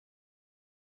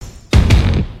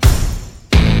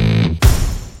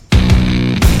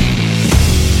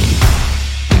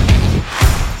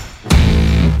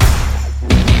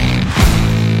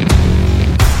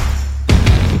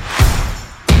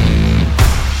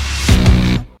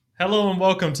Hello and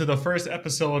welcome to the first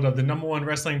episode of the number one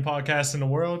wrestling podcast in the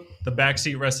world, the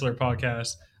Backseat Wrestler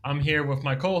Podcast. I'm here with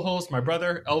my co-host, my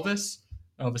brother, Elvis.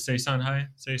 Elvis, say something hi.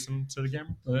 Say some to the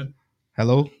camera. Go ahead.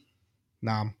 Hello.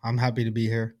 I'm happy to be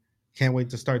here. Can't wait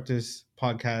to start this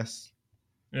podcast.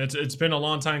 It's been a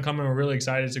long time coming. We're really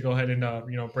excited to go ahead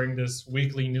and bring this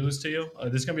weekly news to you.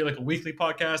 This is gonna be like a weekly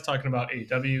podcast talking about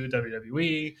AEW,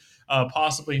 WWE,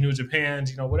 possibly New Japan.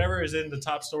 Whatever is in the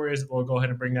top stories, we'll go ahead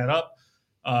and bring that up.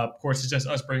 Of course, it's just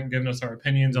us giving us our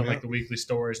opinions on like the weekly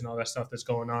stories and all that stuff that's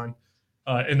going on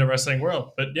in the wrestling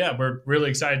world. But yeah, we're really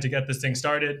excited to get this thing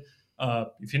started.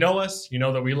 If you know us, you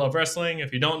know that we love wrestling.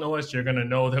 If you don't know us, you're gonna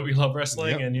know that we love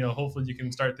wrestling, and hopefully you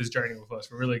can start this journey with us.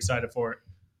 We're really excited for it.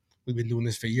 We've been doing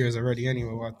this for years already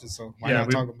anyway, so why not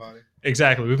talk about it?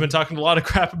 Exactly. We've been talking a lot of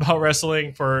crap about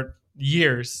wrestling for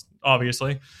years,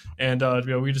 obviously. And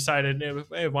we decided,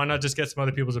 hey, why not just get some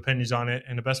other people's opinions on it?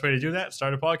 And the best way to do that,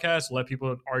 start a podcast, let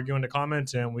people argue in the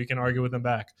comments, and we can argue with them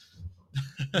back.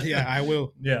 Yeah, I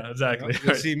will. Yeah, exactly.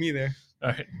 You'll see me there. All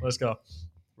right, let's go.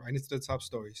 Right into the top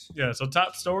stories. Yeah, so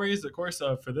top stories, of course,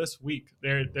 for this week.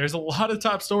 There's a lot of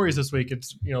top stories this week.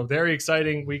 It's very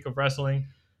exciting week of wrestling.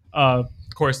 Of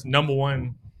course, number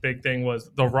one big thing was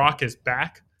The Rock is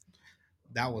back.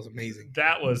 That was amazing.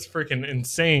 That was freaking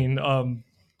insane. Of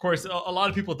course, a lot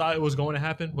of people thought it was going to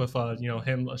happen with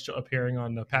him appearing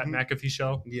on the Pat McAfee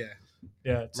show. Yeah.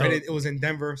 So, right. It was in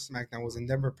Denver. SmackDown was in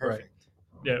Denver. Perfect. Right.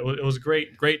 Yeah, it was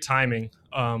great timing.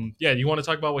 You want to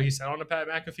talk about what he said on the Pat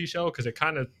McAfee show because it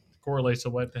kind of correlates to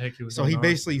what the heck he was. So he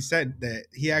basically said that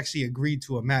he actually agreed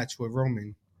to a match with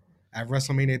Roman at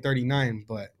WrestleMania 39,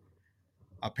 but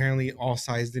apparently all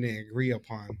sides didn't agree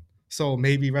upon. So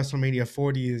maybe WrestleMania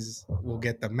 40 will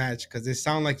get the match because it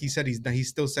sounded like he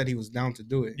still said he was down to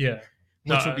do it. Yeah,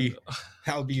 that'll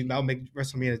make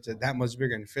WrestleMania that much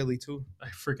bigger in Philly too. I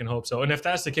freaking hope so. And if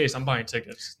that's the case, I'm buying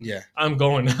tickets. Yeah, I'm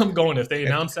going. If they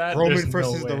announce that Roman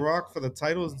versus The Rock for the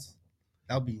titles,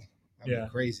 that'll be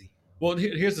crazy. Well,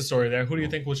 here's the story there. Who do you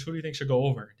think should go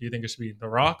over? Do you think it should be The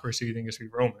Rock or do you think it should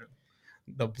be Roman?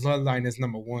 The bloodline is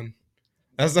number one.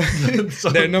 That's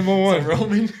they're number one. So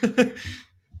Roman.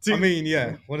 I mean,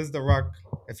 yeah. What is The Rock?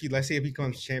 Let's say if he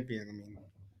becomes champion,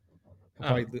 I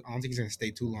don't think he's gonna stay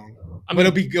too long. But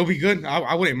it'll be good.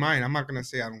 I wouldn't mind. I'm not gonna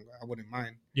say I wouldn't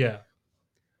mind. Yeah.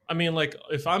 I mean, like,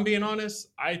 if I'm being honest,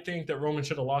 I think that Roman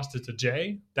should have lost it to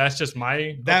Jay. That's just my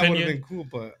opinion. That would have been cool,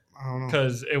 but I don't know.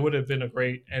 Because it would have been a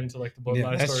great end to like the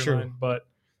bloodline storyline. But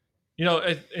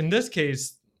in this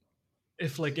case,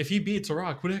 if he beats The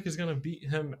Rock, who the heck is gonna beat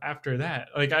him after that?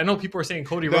 Like, I know people are saying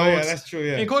Cody Rhodes. Yeah, that's true.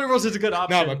 Yeah, and Cody Rhodes is a good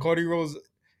option. No, but Cody Rhodes.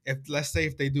 Let's say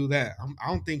if they do that,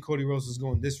 I don't think Cody Rhodes is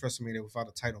going this WrestleMania without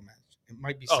a title match. It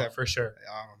might be Seth for sure.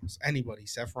 Anybody,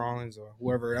 Seth Rollins or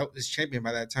whoever is champion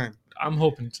by that time. I'm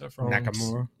hoping Seth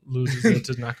Rollins loses it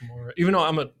to Nakamura. Even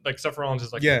though Seth Rollins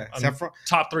is like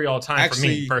top 3 all time for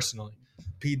me personally.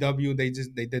 PW,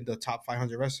 they did the top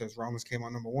 500 wrestlers. Rollins came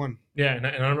out number 1. Yeah, and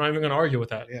I'm not even going to argue with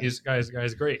that. Yeah.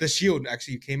 Guy's great. The Shield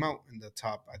actually came out in the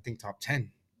top 10.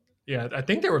 Yeah, I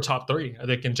think they were top 3. I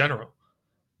think in general.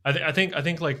 I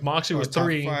think like Moxley was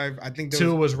 3. 5. I think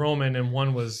 2 was Roman and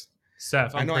 1 was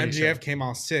Seth. I know MJF came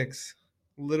out 6.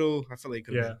 I feel like it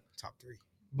could have been top 3.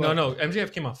 But no,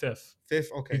 MJF came out 5th.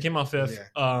 5th, okay. He came out 5th.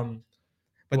 Yeah.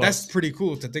 But that's pretty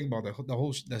cool to think about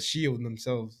the Shield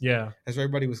themselves. Yeah, as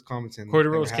everybody was commenting. Cody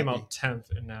Rhodes came out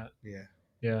 10th in that.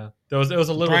 Yeah. There was a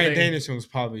little. Bryan Danielson was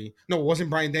wasn't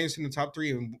Bryan Danielson in the top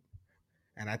 3,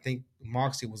 and I think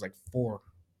Moxley was like 4.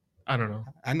 I don't know.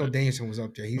 I know Danielson was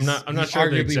up there. I'm not sure.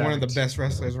 Arguably one of the best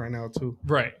wrestlers right now too.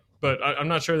 Right, but I'm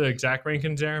not sure the exact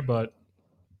rankings there. But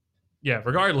yeah,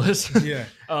 regardless. Yeah,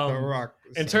 The Rock.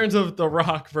 In terms of The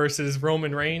Rock versus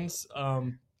Roman Reigns,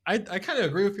 I kind of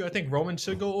agree with you. I think Roman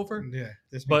should go over. Yeah,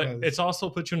 but it's also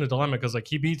put you in a dilemma because like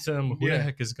he beats him. Who the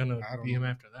heck is gonna beat him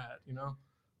after that?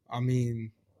 I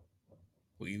mean,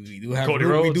 we do have Cody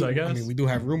Rhodes. I guess. I mean, we do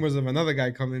have rumors of another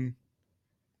guy coming.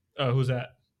 Who's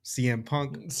that? CM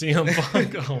Punk.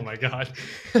 Oh my God.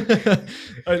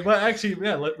 Well, actually,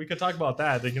 yeah, we could talk about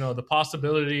that. The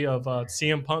possibility of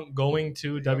CM Punk going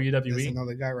to WWE. That's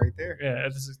another guy right there. Yeah,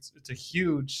 it's a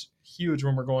huge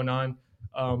rumor going on.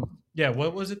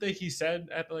 What was it that he said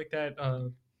at like that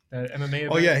MMA event?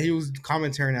 Oh yeah, he was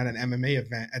commentating at an MMA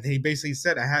event, and he basically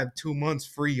said I had 2 months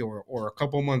free or a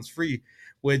couple months free.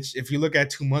 Which, if you look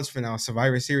at 2 months from now,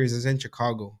 Survivor Series is in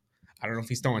Chicago. I don't know if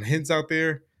he's throwing hints out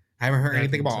there. I haven't heard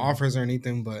anything about offers or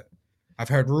anything, but I've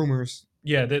heard rumors.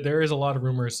 Yeah, there is a lot of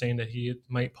rumors saying that he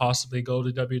might possibly go to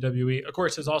WWE. Of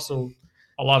course, there's also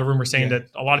a lot of rumors saying that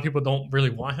a lot of people don't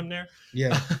really want him there.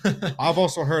 Yeah, I've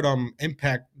also heard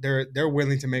Impact they're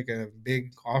willing to make a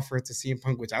big offer to CM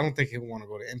Punk, which I don't think he'll want to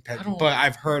go to Impact. But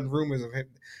I've heard rumors of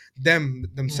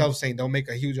themselves saying they'll make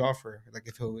a huge offer, like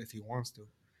if he wants to.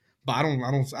 But I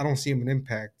don't see him in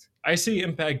Impact. I see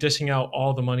Impact dishing out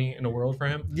all the money in the world for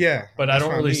him. Yeah, but I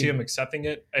don't really see him accepting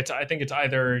it. I think it's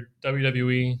either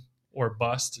WWE or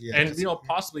bust. Yeah, and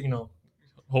possibly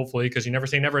hopefully, because you never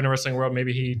say never in the wrestling world.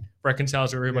 Maybe he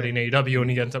reconciles with everybody in AEW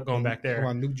and he ends up going back there.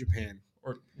 Or New Japan.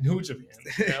 Or New Japan.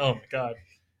 Oh my God,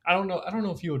 I don't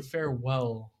know if he would fare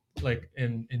well like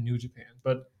in New Japan,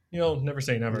 but never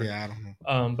say never. Yeah, I don't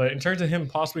know. But in terms of him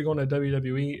possibly going to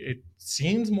WWE, it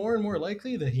seems more and more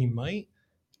likely that he might.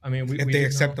 I mean, if they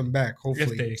accept him back,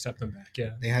 hopefully. If they accept him back,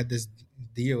 yeah. They had this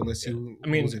deal. Let's see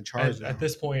who's in charge. At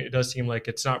this point, it does seem like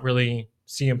it's not really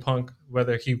CM Punk,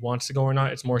 whether he wants to go or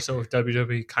not. It's more so if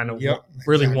WWE kind of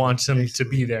really wants him to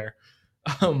be there.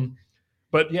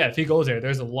 But yeah, if he goes there,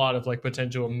 there's a lot of like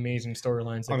potential amazing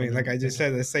storylines. I mean, like I just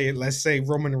said, let's say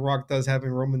Roman and Rock does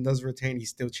happen. Roman does retain. He's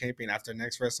still champion after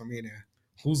next WrestleMania.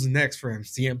 Who's next for him?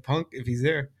 CM Punk, if he's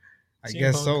there. I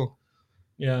guess Punk. So.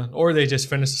 Yeah, or they just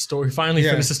finish the story. Finally,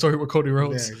 finish the story with Cody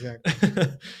Rhodes. Yeah, exactly.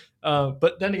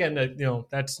 But then again,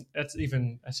 that's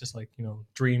just like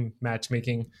dream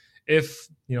matchmaking. If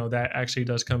that actually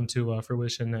does come to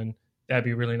fruition, then that'd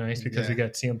be really nice because we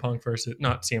get CM Punk versus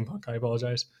not CM Punk. I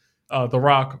apologize. The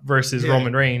Rock versus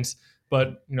Roman Reigns.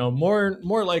 But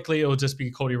more likely it will just be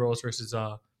Cody Rhodes versus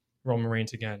Roman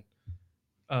Reigns again.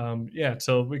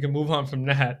 So we can move on from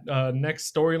that.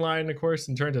 Next storyline, of course,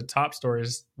 in terms of top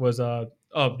stories was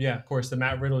of course, the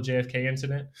Matt Riddle JFK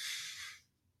incident.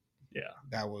 Yeah,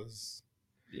 that was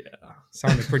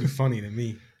sounded pretty funny to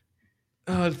me.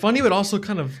 Funny, but also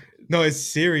kind of it's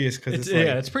serious because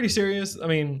it's pretty serious. I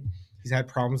mean, he's had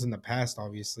problems in the past,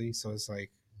 obviously, so it's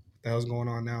like, what the hell's going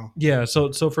on now? Yeah,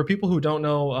 so for people who don't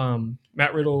know,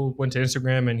 Matt Riddle went to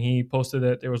Instagram and he posted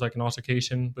that there was like an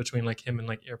altercation between like him and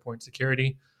like airport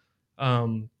security.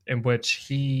 In which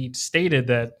he stated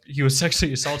that he was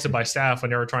sexually assaulted by staff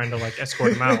when they were trying to like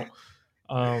escort him out.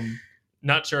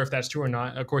 Not sure if that's true or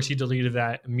not. Of course, he deleted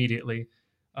that immediately.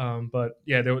 But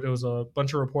yeah, there was a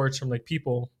bunch of reports from like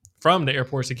people from the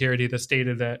airport security that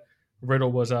stated that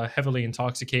Riddle was heavily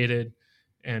intoxicated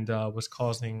and was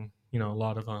causing a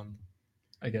lot of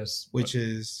I guess, which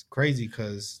is crazy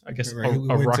because I guess a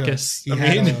ruckus. He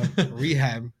had a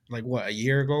rehab like a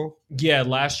year ago. Yeah,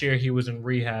 last year he was in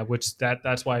rehab, which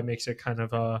that's why it makes it kind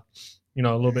of a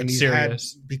little bit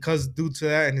serious. Because due to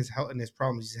that and his health and his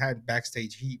problems, he's had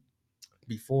backstage heat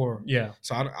before. Yeah.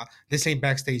 So this ain't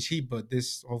backstage heat, but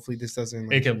hopefully this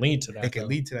doesn't. It can lead to that. It can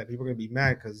lead to that. People are gonna be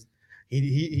mad because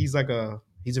he's a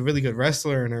really good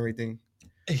wrestler and everything.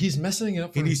 He's messing it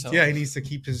up for himself. Yeah, he needs to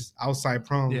keep his outside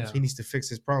problems. Yeah. He needs to fix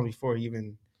his problem before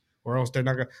or else they're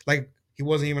not gonna he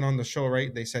wasn't even on the show,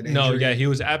 right? They said injury. No, yeah, he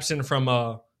was absent from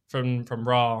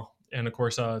Raw, and of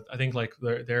course, I think like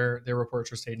their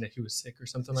reports were stating that he was sick or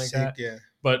something like that. Yeah,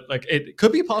 but like it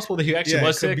could be possible that he actually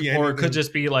was sick, or it could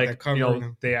just be like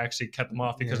they actually kept him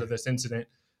off because of this incident.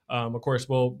 Of course,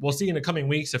 we'll see in the coming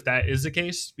weeks if that is the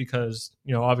case, because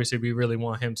obviously we really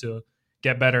want him to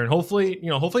get better, and hopefully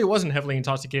it wasn't heavily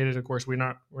intoxicated. Of course, we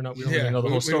don't really know the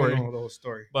whole story. We don't know the whole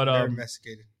story, but they're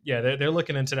investigating. Yeah, they're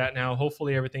looking into that now.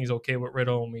 Hopefully, everything's okay with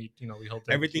Riddle, and we hope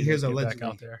that everything here's allegedly back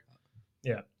out there.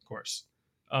 Yeah, of course.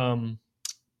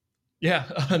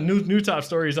 New top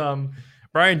stories.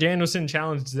 Bryan Danielson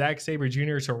challenged Zack Sabre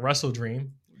Jr. to Wrestle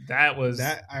Dream. That was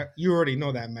you already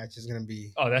know that match is gonna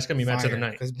be. Oh, that's gonna be match of the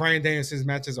night because Bryan Danielson's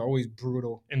matches are always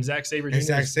brutal, and Zack Sabre Jr. is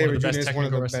one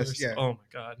of the best. Yeah. Oh my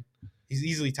God. He's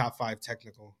easily top 5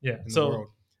 technical. Yeah. In the world.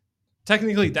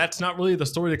 Technically, that's not really the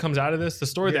story that comes out of this. The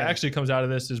story that actually comes out of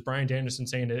this is Bryan Danielson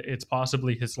saying that it's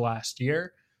possibly his last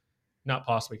year. Not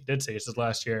possibly. He did say it's his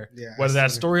last year. Yeah. Whether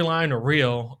that's storyline or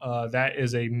real, that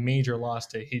is a major loss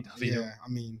to AEW. Yeah. I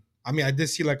mean, I did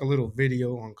see like a little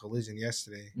video on Collision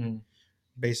yesterday,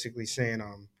 basically saying,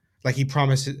 like he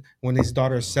promised when his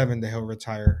daughter is 7 that he'll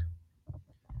retire,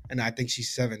 and I think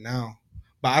she's 7 now.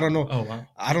 But I don't know. Oh, wow.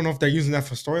 I don't know if they're using that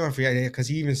for storyline for you, because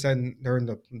he even said during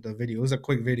the video, it was a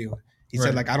quick video. He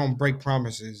said, like, I don't break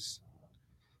promises.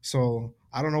 So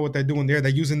I don't know what they're doing there.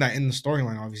 They're using that in the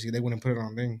storyline, obviously. They wouldn't put it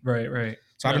on thing. Right.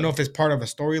 So I don't know if it's part of a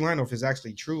storyline or if it's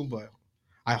actually true, but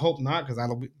I hope not,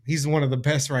 because he's one of the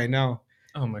best right now.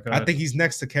 Oh, my God. I think he's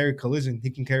next to carry Collision. He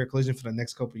can carry Collision for the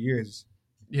next couple of years.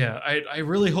 Yeah, I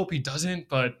really hope he doesn't,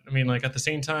 but I mean, like at the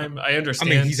same time, I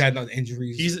understand. I mean, he's had no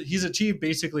injuries. He's achieved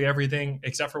basically everything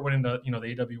except for winning the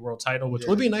AEW World Title, which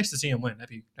would be nice to see him win.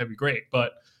 That'd be great.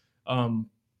 But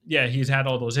yeah, he's had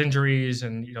all those injuries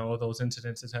and all those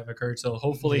incidents that have occurred. So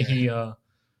hopefully he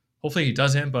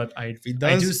doesn't. But if he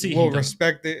does, I do see we'll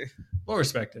respect it. We'll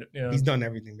respect it. Yeah, he's done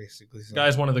everything basically. So.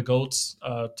 Guy's one of the GOATs,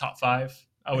 top 5.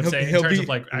 I would say in terms of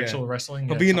like actual wrestling.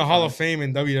 He'll be in the Hall of Fame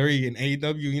in WWE and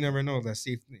AEW. You never know. Let's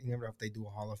see you never know if they do a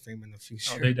Hall of Fame in the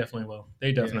future. Oh, they definitely will.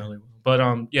 Will. But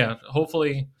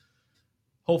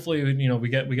hopefully we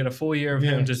get a full year of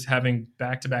him just having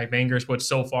back-to-back bangers, which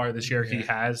so far this year he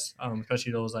has,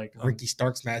 especially those like Ricky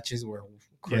Starks matches were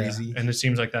crazy. And it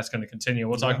seems like that's going to continue.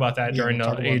 We'll talk about that during the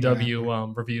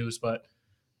AEW reviews, but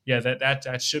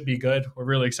that should be good. We're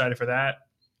really excited for that.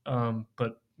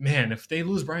 But man, if they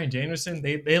lose Bryan Danielson,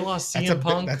 they lost CM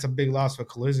Punk. That's a big loss for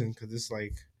Collision because it's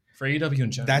like for AEW in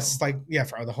general. That's like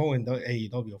for the whole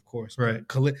AEW, of course. Right.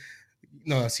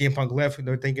 CM Punk left.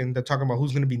 They're talking about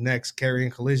who's going to be next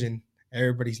carrying Collision.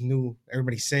 Everybody's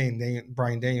saying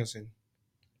Bryan Danielson.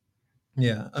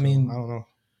 Yeah, I mean, I don't know.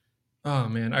 Oh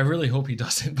man, I really hope he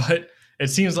doesn't, but it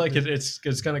seems like it's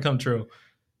going to come true.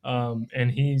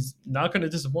 And he's not going to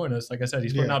disappoint us. Like I said,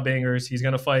 he's putting out bangers. He's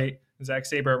going to fight Zack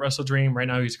Sabre at Wrestle Dream. Right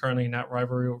now, he's currently in that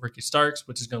rivalry with Ricky Starks,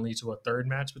 which is going to lead to a third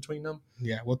match between them.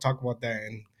 Yeah, we'll talk about that.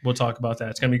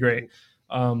 It's going to be great.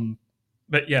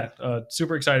 But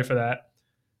super excited for that.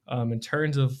 In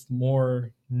terms of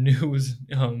more news,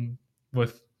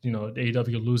 with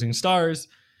AEW losing stars,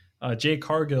 Jade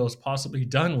Cargill is possibly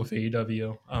done with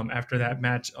AEW after that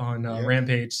match on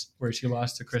Rampage where she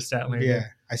lost to Chris Statlander. Yeah,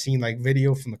 I seen like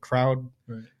video from the crowd.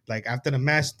 Right. Like after the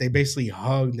match, they basically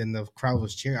hugged and the crowd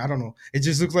was cheering. I don't know. It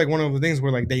just looks like one of the things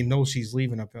where like they know she's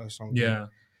leaving up or something. Yeah,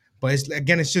 but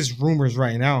it's just rumors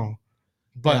right now.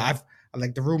 But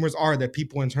like the rumors are that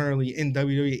people internally in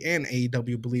WWE and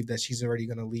AEW believe that she's already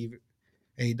gonna leave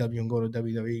AEW and go to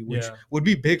WWE, which would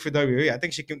be big for WWE. I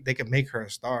think they can make her a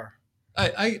star.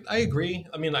 I agree.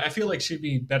 I mean, I feel like she'd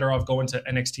be better off going to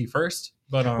NXT first.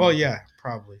 But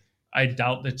probably. I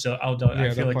doubt that.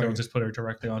 I feel like they'll just put her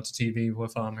directly onto TV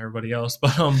with everybody else.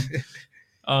 But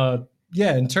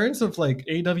in terms of like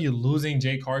AEW losing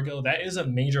Jade Cargill, that is a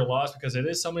major loss because it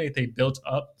is somebody that they built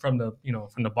up from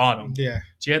the bottom. Yeah,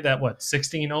 she had that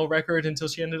 16-0 record until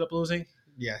she ended up losing.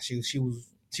 Yeah, she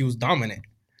was dominant.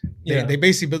 They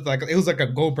basically built it was like a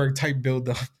Goldberg type build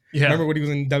up. Yeah, remember when he was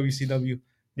in WCW?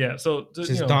 Yeah, so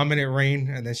just dominant reign,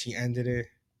 and then she ended it.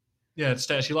 Yeah,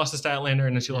 she lost to Statlander,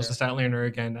 and then she lost to Statlander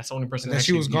again. That's the only person. And then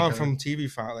she was gone from TV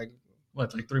for like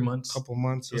 3 months? Couple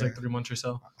months. It was like 3 months or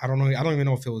so. I don't know. I don't even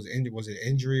know if it was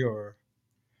injury or.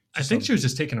 I think she was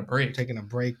just taking a break.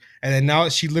 And then now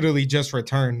she literally just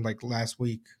returned like last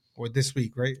week or this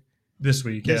week, right? This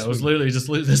week, it was literally just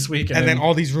this week. And then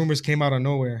all these rumors came out of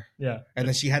nowhere. Yeah. And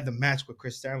then she had the match with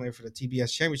Chris Statlander for the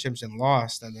TBS Championships and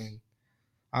lost. And then,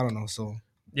 I don't know, so.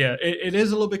 Yeah, it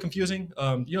is a little bit confusing.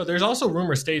 There's also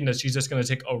rumors stating that she's just going to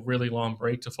take a really long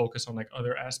break to focus on like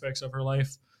other aspects of her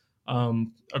life.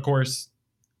 Of course,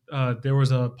 there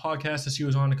was a podcast that she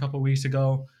was on a couple of weeks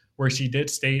ago where she did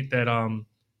state that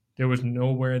there was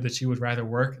nowhere that she would rather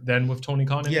work than with Tony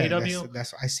Khan in AEW.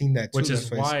 That's I seen that too. Which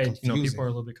is why people are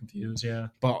a little bit confused. Yeah,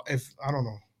 but I don't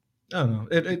know.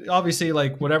 It obviously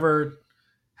like whatever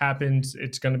happens,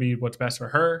 it's going to be what's best for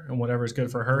her and whatever is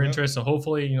good for her interests. So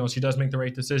hopefully, she does make the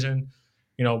right decision.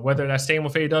 Whether that's staying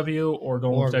with AEW or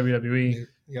going with WWE.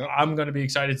 Yep. I'm going to be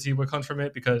excited to see what comes from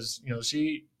it because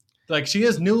she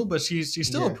is new, but she's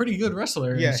still a pretty good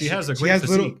wrestler. Yeah, she has a great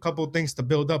physique. A couple of things to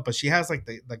build up, but she has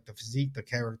the physique, the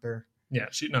character. Yeah,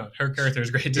 her character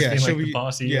is great. Just being the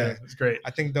bossy. Yeah, it's great.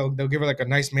 I think they'll give her like a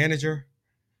nice manager.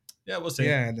 Yeah, we'll see.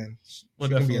 Yeah, and then she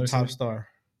can be a top star.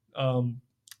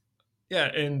 Yeah,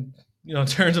 and in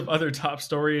terms of other top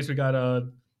stories, we got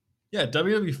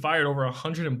WWE fired over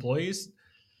 100 employees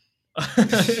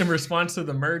in response to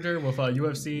the merger with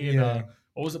UFC and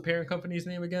what was the parent company's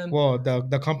name again? Well,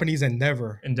 the company's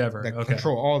Endeavor. That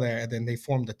control all that, and then they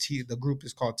formed the group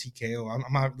is called TKO.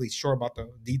 I'm not really sure about the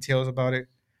details about it.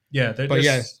 Yeah,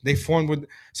 they formed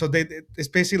it's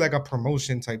basically like a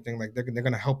promotion type thing. Like they're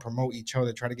gonna help promote each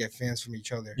other, try to get fans from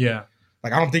each other. Yeah.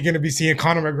 Like, I don't think you're going to be seeing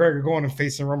Conor McGregor going and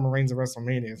facing Roman Reigns at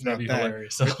WrestleMania. It's That'd not be that.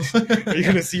 Hilarious. So. You're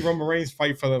going to see Roman Reigns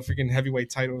fight for the freaking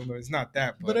heavyweight title. It's not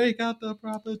that. But I got the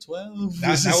proper 12.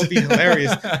 That would be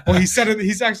hilarious. Well,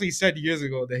 he's actually said years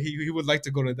ago that he would like to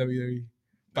go to WWE.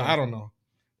 But I don't know.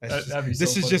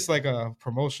 This is just like a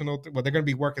promotional thing. But they're going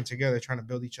to be working together trying to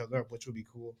build each other up, which would be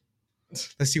cool.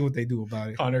 Let's see what they do about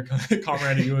it. Conor at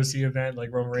a UFC event,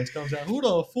 like Roman Reigns comes out. Who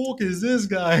the fuck is this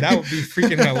guy? That would be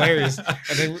freaking hilarious.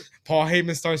 And then Paul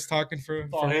Heyman starts talking for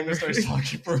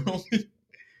Roman.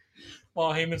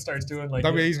 While Heyman starts doing like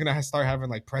WWE's gonna start having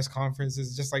like press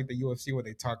conferences, just like the UFC, where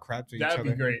they talk crap to each other.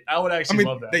 That'd be great. I would actually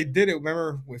love that. They did it.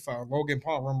 Remember with Logan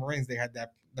Paul, Roman Reigns, they had the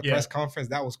press conference.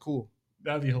 That was cool.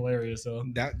 That'd be hilarious. So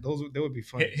they would be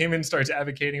fun. Heyman starts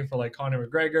advocating for like Conor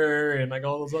McGregor and like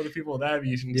all those other people. That'd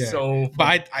be so fun.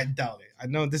 But I doubt it. I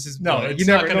know this is it's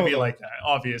not going to be like that,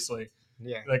 obviously.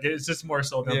 Yeah, like it's just more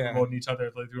so them promoting each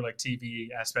other through like TV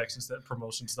aspects instead of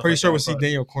promotion stuff. Pretty sure we'll see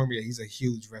Daniel Cormier. He's a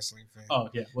huge wrestling fan. Oh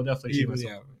yeah, we'll definitely see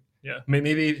myself. Yeah,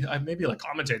 maybe like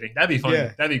commentating. That'd be fun.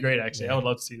 Yeah. That'd be great. Actually, I would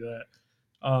love to see that.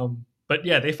 But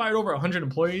yeah, they fired over 100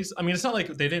 employees. I mean, it's not like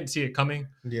they didn't see it coming.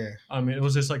 Yeah. It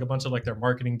was just like a bunch of like their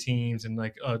marketing teams and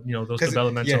like those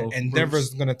developmental. Yeah,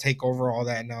 Endeavor's gonna take over all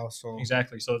that now. So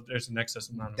exactly. So there's an excess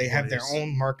amount of they have their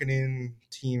own marketing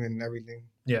team and everything.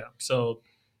 Yeah. So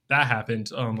that happened.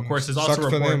 Of course, there's also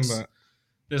reports.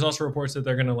 There's also reports that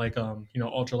they're gonna like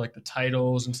alter like the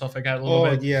titles and stuff like that a little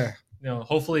bit. Yeah.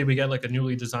 Hopefully we get like a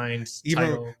newly designed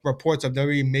title. Reports of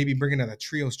WWE maybe bringing out a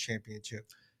trios championship.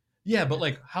 Yeah, but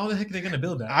like, how the heck are they going to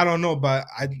build that? I don't know, but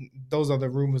those are the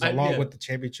rumors along with the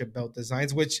championship belt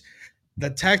designs, which the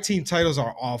tag team titles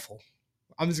are awful.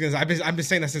 I've been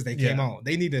saying that since they came out.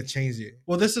 They need to change it.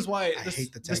 Well, this is why I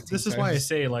hate the tag team. This is why I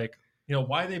say like,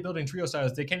 why are they building trio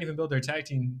styles? They can't even build their tag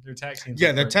teams.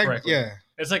 Yeah, their tag. Correctly. Yeah,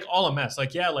 it's like all a mess.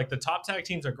 Like like the top tag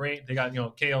teams are great. They got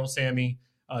KO, Sammy.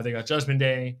 They got Judgment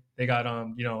Day. They got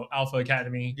Alpha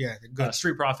Academy. Yeah, good.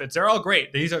 Street Profits. They're all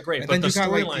great. These are great, but the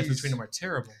storylines between them are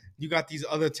terrible. You got these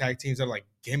other tag teams that are like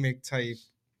gimmick type.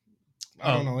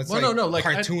 I don't know. It's like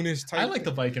cartoonish type. I like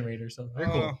the Viking Raiders. So they're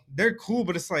cool. They're cool,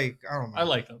 but it's like I don't know. I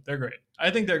like them. They're great.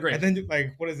 I think they're great. And then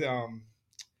like what is it?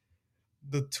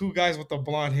 The two guys with the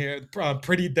blonde hair,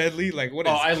 Pretty Deadly. Like what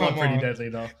is? I love Pretty Deadly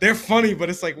though. They're funny,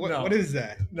 but it's like what is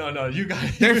that? No, you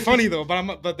guys. They're funny though,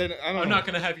 but then I don't know. I'm not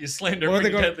gonna have you slander Pretty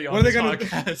Deadly on this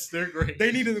podcast. They're great.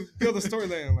 They need to build a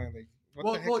storyline. Like,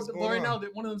 right now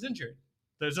one of them's injured.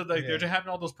 They're having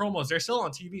all those promos. They're still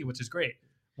on TV, which is great.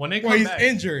 When they come back, he's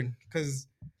injured because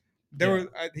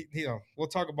we'll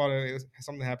talk about it.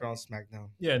 Something happened on SmackDown.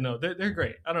 Yeah, no, they're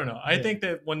great. I don't know. I think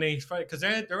that when they fight, because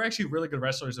they're actually really good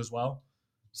wrestlers as well.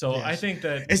 So I think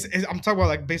that I'm talking about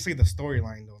like basically the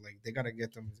storyline though. Like they gotta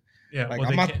get them. Yeah, like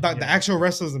the actual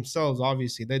wrestlers themselves.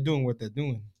 Obviously, they're doing what they're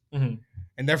doing, and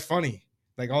they're funny.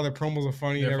 Like all their promos are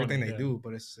funny and everything they do,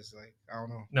 but it's just like I don't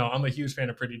know. No, I'm a huge fan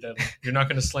of Pretty Deadly. You're not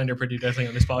going to slander Pretty Deadly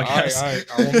on this podcast. All right.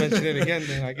 I won't mention it again.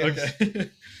 Then I guess. Okay.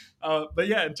 But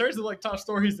yeah, in terms of like top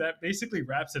stories, that basically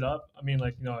wraps it up. I mean,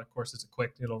 like of course, it's a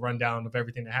quick rundown of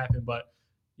everything that happened, but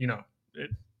yeah.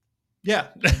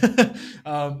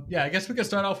 I guess we could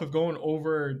start off with going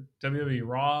over WWE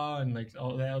Raw and like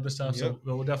all that other stuff. Yep. So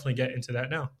we'll definitely get into that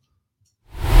now.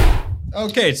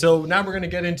 Okay, so now we're going to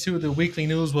get into the weekly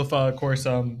news with, of course,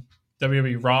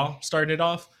 WWE Raw starting it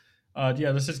off.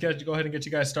 Let's just go ahead and get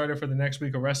you guys started for the next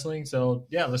week of wrestling. So,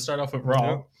 let's start off with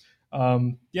Raw.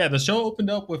 The show opened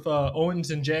up with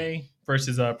Owens and Jay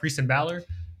versus Priest and Balor.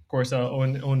 Of course,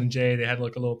 Owen and Jay, they had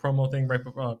like a little promo thing right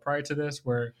prior to this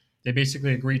where they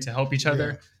basically agreed to help each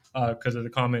other because of the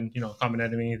common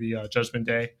enemy, the Judgment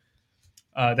Day.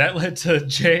 That led to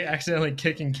Jay accidentally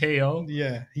kicking KO.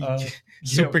 Yeah, he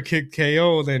super kicked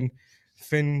KO. Then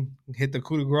Finn hit the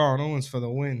coup de grace on Owens for the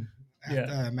win.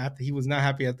 After he was not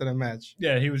happy after the match.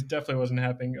 Yeah, he definitely wasn't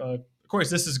happy. Of course,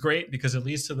 this is great because it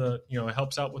leads to it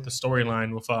helps out with the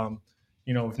storyline with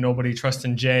with nobody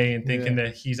trusting Jay and thinking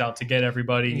that he's out to get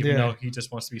everybody, even though he just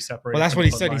wants to be separated. Well, that's what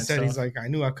he said. He said he's like, I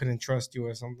knew I couldn't trust you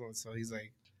or something. So he's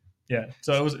like,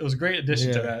 So it was a great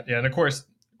addition to that. Yeah, and of course,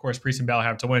 Priest and Balor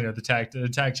have to win. They're the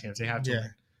tag champs. They have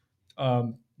to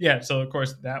win. So of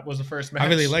course that was the first match. I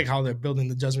really like how they're building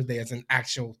the Judgment Day as an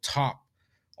actual top,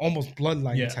 almost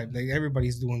bloodline type. Like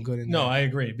everybody's doing good in there. No, I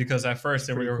agree because at first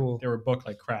they were booked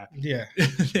like crap. Yeah,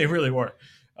 they really were.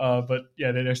 But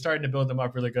they're starting to build them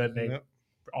up really good. And they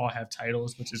all have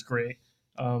titles, which is great.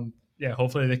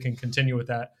 Hopefully they can continue with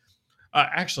that.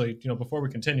 Actually, before we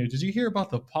continue, did you hear about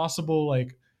the possible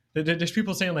there's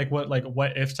people saying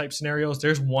what if type scenarios?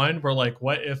 There's one where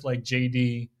what if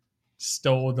JD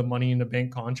stole the Money in the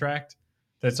Bank contract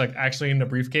that's actually in the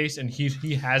briefcase and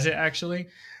he has it actually.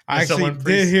 I actually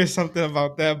did hear something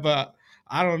about that, but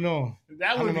I don't know.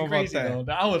 That would be crazy though.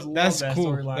 I would love that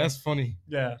storyline. That's funny.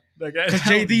 Yeah, because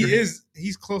JD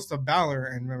he's close to Balor,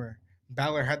 and remember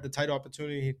Balor had the title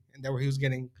opportunity and that where he was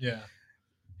getting. Yeah,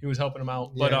 he was helping him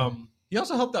out, but he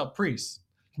also helped out Priest.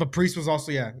 But Priest was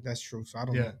also that's true. So I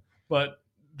don't know. But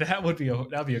that'd be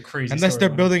a crazy. Unless they're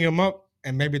building him up,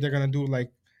 and maybe they're gonna do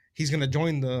he's gonna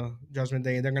join the Judgment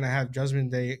Day, and they're gonna have Judgment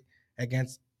Day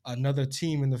against another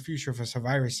team in the future for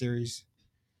Survivor Series.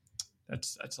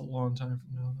 That's a long time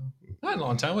from now, though. Not a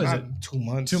long time. What is it? 2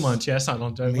 months. 2 months. Yeah, it's not a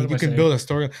long time. I mean, you can build a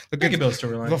story. Look, you can build a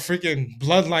storyline. The freaking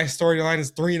bloodline storyline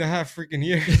is 3.5 freaking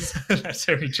years. That's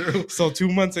very true. So 2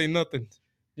 months ain't nothing.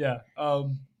 Yeah.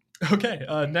 Okay.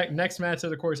 Next match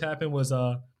that of course happened was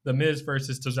The Miz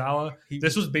versus Tozawa.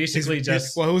 This was basically it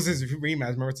was his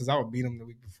rematch. Remember, Tozawa beat him the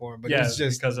week before, but it was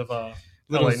just because of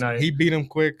LA Knight. He beat him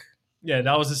quick. Yeah,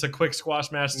 that was just a quick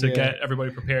squash match to get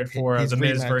everybody prepared for The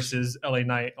Miz versus LA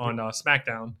Knight on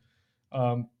SmackDown.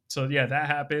 So yeah, that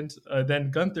happened.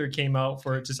 Then Gunther came out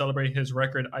to celebrate his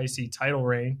record IC title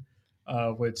reign,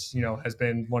 which has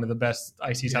been one of the best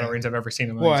IC title reigns I've ever seen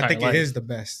in my entire life. It is the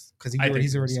best because he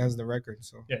already has the record.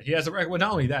 So yeah, he has a record. Well,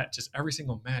 not only that, just every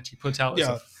single match he puts out is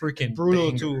a freaking brutal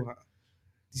banger. too.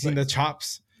 You seen the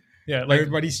chops? Yeah,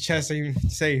 everybody's chest ain't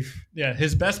safe. Yeah,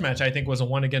 his best match I think was a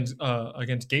one against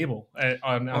Gable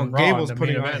on Raw. Gable's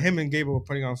putting on him and Gable were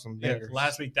putting on some bangers. Yeah,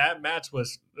 last week that match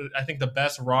was I think the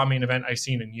best Raw main event I've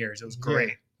seen in years. It was great.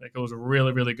 Yeah. Like it was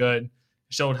really really good. It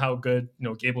showed how good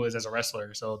Gable is as a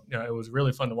wrestler. So it was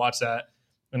really fun to watch that.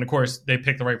 And of course they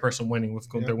picked the right person winning with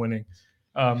Gunther winning.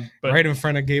 But right in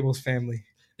front of Gable's family.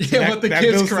 Yeah, with the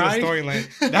kids crying.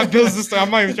 That builds the story.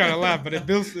 I'm not even trying to laugh, but it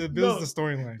builds the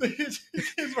storyline. The kids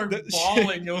were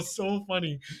bawling. It was so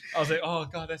funny. I was like, "Oh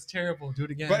God, that's terrible. Do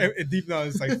it again." But deep down,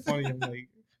 it's like funny. I'm like,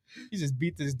 he just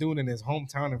beat this dude in his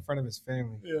hometown in front of his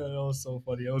family. Yeah, that was so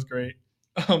funny. It was great.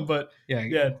 But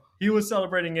yeah, he was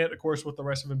celebrating it, of course, with the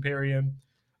rest of Imperium,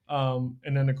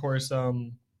 and then of course,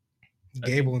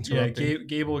 Gable interrupted. Yeah,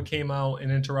 Gable came out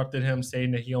and interrupted him,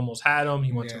 saying that he almost had him.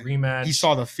 He wants a rematch. He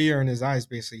saw the fear in his eyes.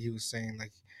 Basically, he was saying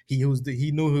like he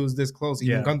knew he was this close.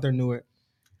 Even Gunther knew it.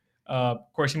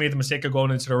 Of course, he made the mistake of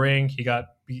going into the ring. He got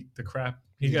beat the crap.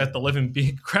 He got the living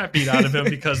crap beat out of him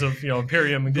because of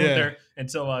Imperium and Gunther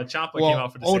until Ciampa came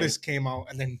out for the Otis came out,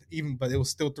 and then but it was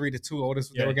still 3-2.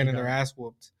 Otis they were getting their ass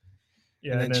whooped.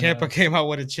 Yeah, and then Ciampa came out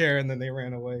with a chair, and then they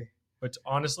ran away. But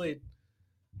honestly,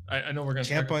 I know we're going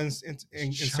to Ciampa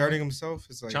inserting himself.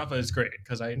 It's like Ciampa is great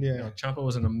because Ciampa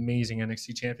was an amazing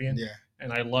NXT champion. Yeah,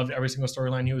 and I loved every single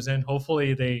storyline he was in.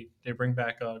 Hopefully, they bring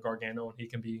back Gargano and he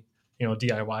can be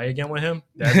DIY again with him.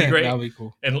 That'd be great. That'd be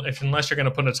cool. And unless you're going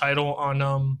to put a title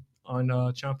on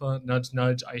Ciampa,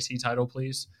 nudge IC title,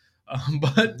 please.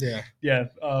 But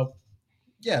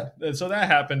so that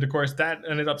happened. Of course, that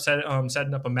ended up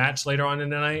setting up a match later on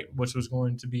in the night, which was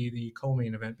going to be the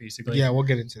co-main event, basically. Yeah, we'll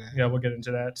get into that. Yeah, we'll get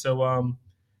into that. So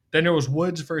then there was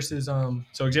Woods versus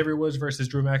Xavier Woods versus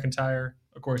Drew McIntyre.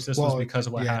 Of course, this was because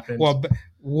of what happened. Well,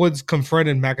 Woods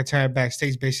confronted McIntyre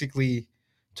backstage, basically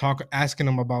asking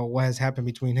him about what has happened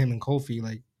between him and Kofi.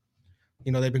 Like,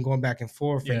 they've been going back and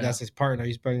forth, and that's his partner.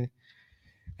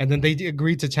 And then they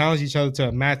agreed to challenge each other to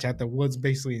a match after Woods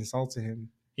basically insulted him.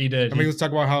 He did. He was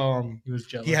talking about how he was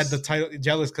jealous. He had the title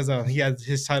jealous because he had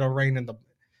his title reign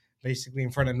basically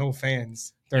in front of no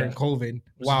fans during COVID,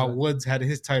 while Woods had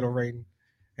his title reign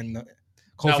in the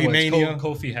Kofi Mania.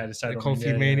 Kofi had his title reign.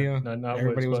 Kofi Mania. Not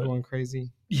everybody Woods, was going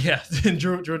crazy. Yeah, and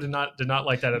Drew did not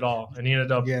like that at all, and he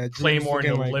ended up claymoring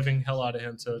the living hell out of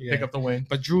him to pick up the win.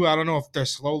 But Drew, I don't know if they're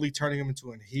slowly turning him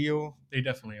into a heel. They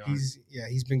definitely are.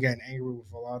 He's been getting angry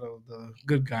with a lot of the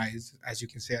good guys, as you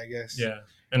can say, I guess. Yeah,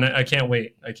 and I can't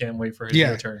wait. I can't wait for his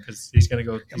return because he's gonna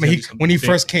go. When he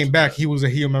first came back, he was a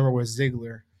heel member with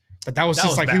Ziggler, but that was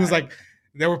bad. He was like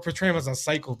they were portraying him as a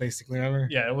cycle, basically. Remember?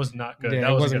 Yeah, it was not good. Yeah,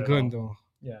 that wasn't good though.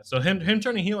 Yeah, so him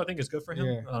turning heel, I think is good for him.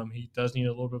 Yeah. He does need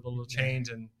a little change,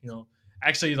 and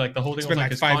actually, like the whole thing. It's been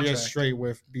like like 5 years straight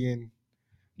with being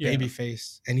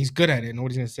babyface, and he's good at it.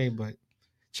 Nobody's gonna say, but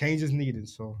change is needed.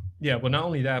 So well, not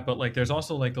only that, but like there's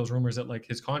also like those rumors that like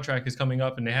his contract is coming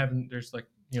up, and they haven't. There's like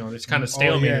it's kind of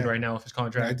stalemated right now with his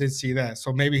contract. I did see that.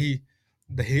 So maybe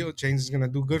the heel change is gonna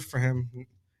do good for him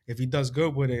if he does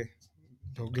good with it.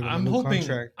 They'll give him a new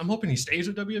contract. I'm hoping he stays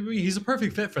with WWE. He's a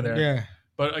perfect fit for there. Yeah.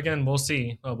 But again, we'll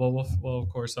see. We'll of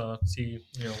course see.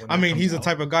 When he's the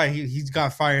type of guy. He's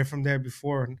got fired from there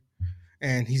before,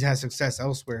 and he's had success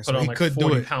elsewhere. So he could 40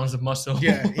 do it. Pounds of muscle.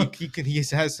 Yeah, he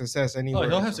has success anywhere. Oh,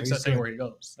 he'll have success anywhere he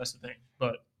goes. That's the thing.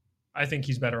 But I think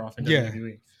he's better off in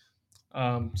WWE.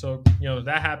 So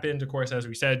that happened. Of course, as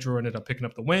we said, Drew ended up picking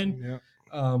up the win.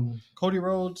 Yeah. Cody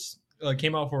Rhodes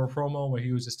came out for a promo where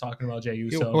he was just talking about Jey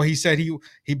Uso. Well, he said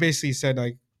he basically said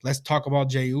like, let's talk about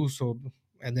Jey Uso.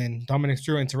 And then Dominic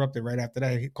Drew interrupted right after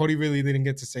that. Cody really didn't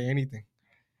get to say anything.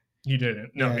 He didn't.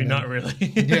 No, not really.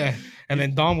 Yeah. And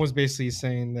then Dom was basically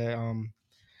saying that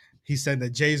he said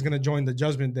that Jay's going to join the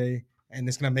Judgment Day and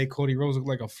it's going to make Cody Rhodes look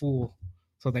like a fool.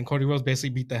 So then Cody Rhodes basically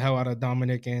beat the hell out of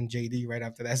Dominic and JD right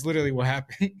after that. That's literally what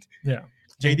happened. Yeah.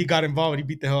 JD got involved. He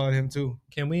beat the hell out of him too.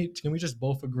 Can we just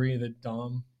both agree that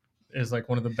Dom is like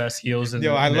one of the best heels in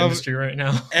Yo, the I love industry right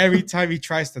now. Every time he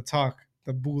tries to talk,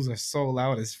 the boos are so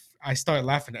loud. I start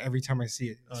laughing every time I see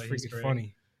it. It's freaking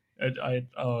funny.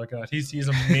 Oh my god, he's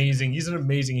amazing. He's an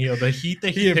amazing heel. The heat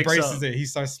that he picks embraces up, it. He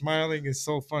starts smiling. It's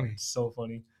so funny. So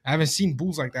funny. I haven't seen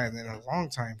boos like that in a long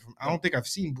time. I don't think I've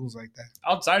seen boos like that.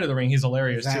 Outside of the ring, he's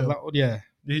hilarious too. Yeah.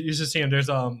 You should see him. There's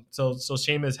so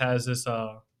Sheamus has this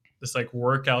like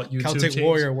workout YouTube Celtic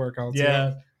Warrior workout.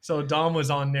 Yeah. So Dom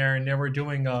was on there and they were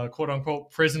doing a quote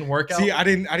unquote prison workout. See, I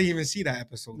didn't even see that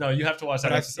episode. No, you have to watch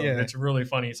that episode. Yeah. It's really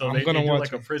funny. So they do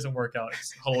like a prison workout.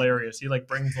 It's hilarious. He like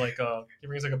brings like a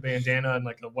bandana and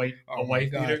like a white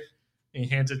beater. And he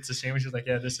hands it to Sheamus. He's like,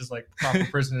 yeah, this is like proper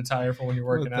prison attire for when you're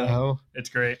working out. Hell? It's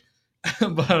great.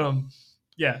 But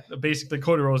yeah, basically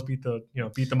Cody Rhodes beat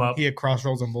them up. He hit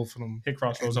crossroads on both of them. Hit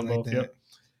crossroads on both. Yep.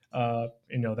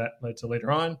 That led to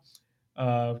later on.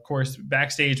 Of course,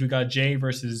 backstage we got Jay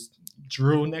versus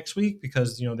Drew next week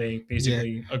because they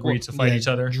basically agreed to fight each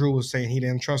other. Drew was saying he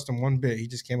didn't trust him one bit. He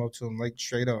just came up to him like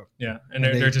straight up. Yeah, and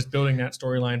they're just building that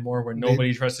storyline more where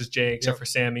nobody trusts Jay except for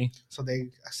Sammy. So they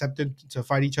accepted to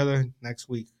fight each other next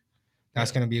week.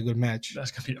 That's going to be a good match.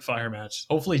 That's going to be a fire match.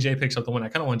 Hopefully Jay picks up the win. I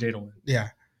kind of want Jay to win. Yeah.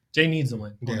 Jay needs the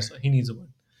win, honestly. He needs a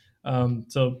win.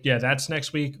 So, yeah, that's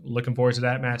next week. Looking forward to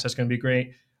that match. That's going to be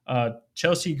great.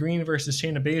 Chelsea Green versus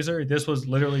Shayna Baszler. This was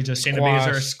literally just Shayna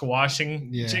Baszler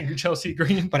squashing Chelsea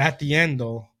Green. But at the end,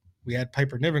 though, we had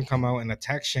Piper Niven come out and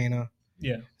attack Shayna.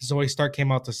 Yeah. Zoe Stark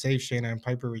came out to save Shayna and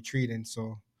Piper retreated.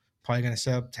 So, probably going to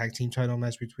set up tag team title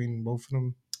match between both of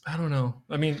them. I don't know.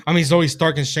 I mean, Zoe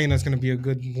Stark and Shayna is going to be a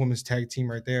good women's tag team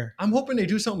right there. I'm hoping they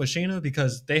do something with Shayna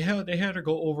because they had her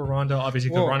go over Ronda, obviously,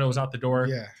 because Ronda was out the door.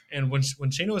 Yeah. And when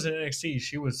Shayna was in NXT,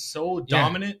 she was so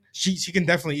dominant. She can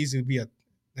definitely easily be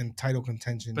in title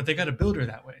contention. But they got to build her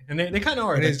that way. And they kind of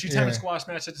are. She's having squash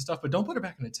matches and stuff, but don't put her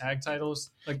back in the tag titles.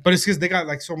 But it's because they got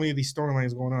like so many of these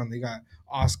storylines going on. They got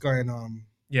Asuka and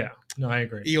Yeah. No, I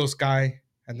agree. Io Sky,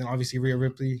 and then obviously Rhea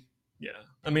Ripley. Yeah.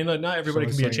 I mean, not everybody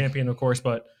can be a champion, of course,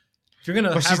 but if you're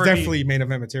gonna, she's definitely main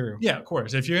event material. Yeah, of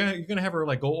course. If you're gonna have her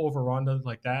like go over Ronda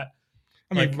like that,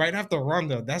 right after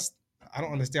Ronda, I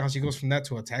don't understand how she goes from that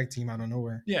to a tag team out of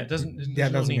nowhere. Yeah, it doesn't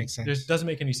make sense. It doesn't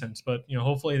make any sense. But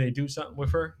hopefully they do something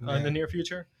with her in the near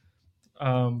future.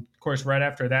 Of course, right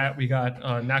after that we got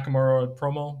Nakamura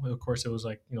promo. Of course, it was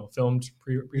like filmed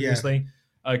previously. Yeah.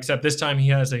 Except this time he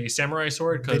has a samurai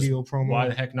sword because why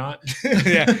the heck not?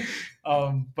 Yeah.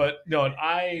 But no,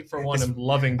 I for one am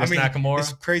loving this Nakamura.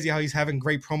 It's crazy how he's having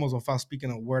great promos without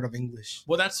speaking a word of English.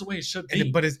 Well, that's the way it should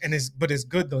be. But it's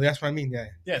good though. That's what I mean.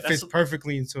 Yeah. It fits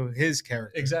perfectly into his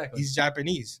character. Exactly. He's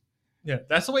Japanese. Yeah,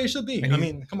 that's the way it should be. I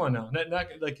mean, come on now. Not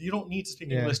like you don't need to speak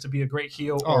English to be a great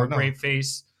heel or a great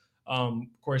face. Of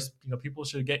course, people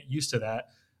should get used to that.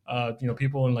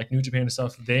 People in like New Japan and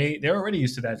stuff, they're already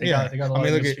used to that. They got a lot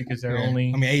of English speakers there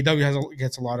only. AEW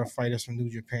gets a lot of fighters from New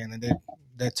Japan, and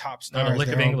they're top stars. Not a lick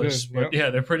of English, but yeah,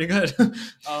 they're pretty good.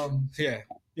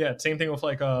 Yeah. Same thing with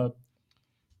but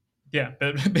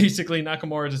basically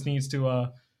Nakamura just needs to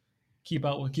keep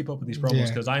up with these promos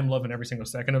because I'm loving every single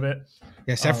second of it.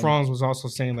 Yeah, Seth Rollins was also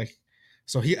saying like,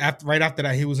 so right after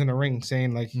that he was in the ring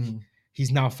saying like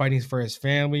he's now fighting for his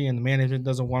family and the management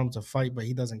doesn't want him to fight, but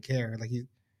he doesn't care. Like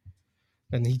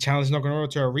and he challenged Nakamura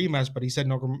to a rematch, but he said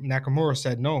Nakamura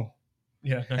said no.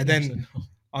 Yeah. And then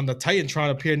on the Titantron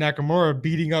appeared Nakamura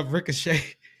beating up Ricochet.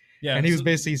 Yeah. And he was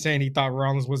basically saying he thought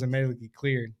Rollins wasn't medically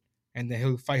cleared and that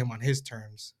he'll fight him on his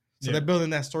terms. So they're building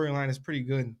that storyline. It's pretty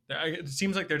good. It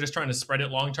seems like they're just trying to spread it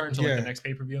long term to like the next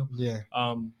pay-per-view. Yeah.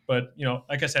 But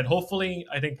like I said, hopefully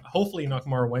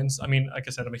Nakamura wins. I mean, like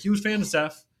I said, I'm a huge fan of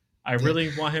Seth. I really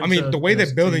want him the way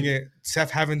they're building it, Seth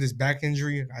having this back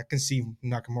injury, I can see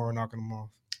Nakamura knocking him off.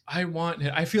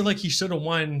 I feel like he should have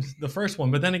won the first one,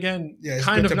 but then again,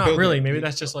 kind of not really. Maybe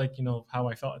that's just like, how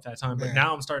I felt at that time. But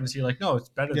now I'm starting to see like, no, it's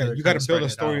better. Yeah, you got to build a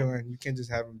storyline. You can't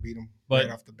just have him beat him right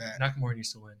off the bat. Nakamura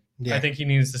needs to win. Yeah. I think he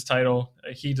needs this title.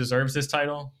 He deserves this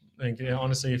title. I think,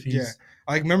 honestly, if he's... Yeah.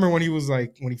 I remember when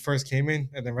he first came in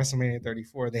and then WrestleMania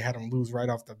 34, they had him lose right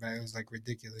off the bat. It was like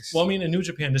ridiculous. Well, I mean, in New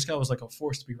Japan, this guy was like a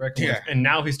force to be reckoned with. And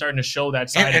now he's starting to show that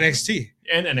side. And NXT.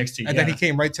 And then he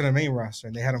came right to the main roster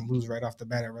and they had him lose right off the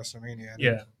bat at WrestleMania.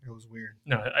 Yeah. It was weird.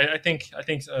 No, I think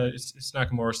it's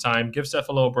Nakamura's time. Give Steph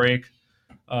a little break.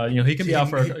 He can be out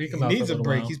for he needs a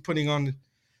break. While. He's putting on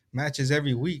matches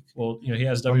every week. Well, he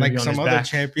has WWE on his back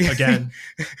champion again.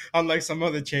 Unlike some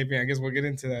other champion, I guess we'll get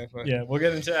into that. But. Yeah, we'll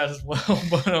get into that as well.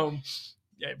 But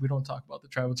we don't talk about the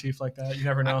tribal chief like that. You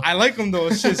never know. I like him though.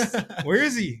 It's just where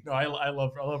is he? No, I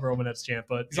love Roman as champ,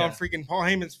 but he's on freaking Paul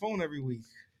Heyman's phone every week.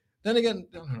 Then again,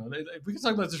 I don't know. We can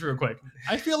talk about this real quick.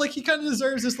 I feel like he kind of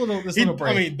deserves this little break.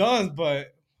 I mean, he does,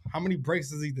 but how many breaks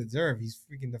does he deserve? He's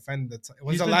freaking defending the title.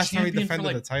 When's He's the been last time he champion for, defended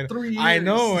like, the title? 3 years. I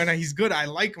know, and he's good. I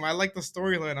like him. I like the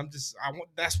storyline.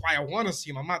 That's why I want to see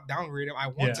him. I'm not downgrading him. I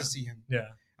want to see him. Yeah.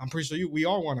 I'm pretty sure we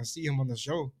all want to see him on the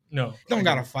show. No. Don't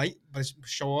gotta fight, but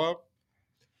show up.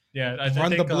 Yeah,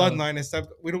 Run the bloodline instead.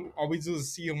 We don't always do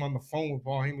is see him on the phone with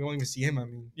Paul Heyman. We don't even see him. I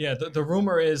mean, yeah. The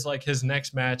rumor is like his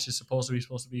next match is supposed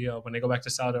to be when they go back to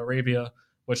Saudi Arabia,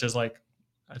 which is like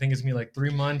I think it's gonna be like 3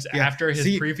 months after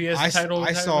his previous title.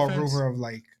 I saw defense. a rumor of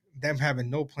like them having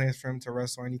no plans for him to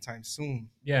wrestle anytime soon.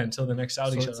 Yeah, until the next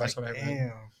Saudi show. That's like, what I read.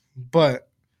 Damn. But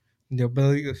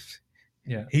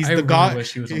yeah, he's the god.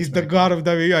 He's the god of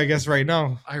WWE, I guess, right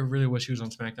now. I really wish he was on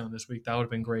SmackDown this week. That would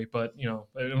have been great. But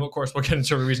and of course, we'll get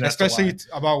into the reason, especially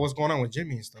about what's going on with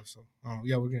Jimmy and stuff. So,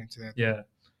 yeah, we'll get into that. Yeah.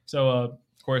 So, of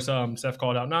course, Seth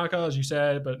called out Naka, as you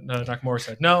said, but Nakamura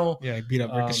said no. Yeah, he beat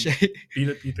up Ricochet.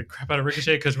 Beat the crap out of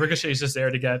Ricochet because Ricochet is just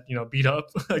there to get beat up,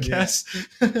 I guess.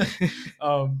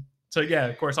 So yeah,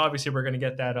 of course, obviously we're gonna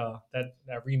get that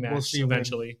rematch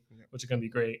eventually, which is gonna be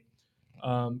great.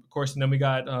 Of course, and then we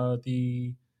got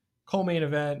the co-main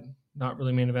event, not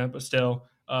really main event, but still,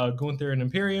 Gunther and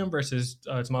Imperium versus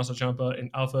Tommaso Ciampa and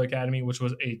Alpha Academy, which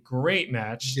was a great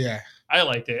match. Yeah, I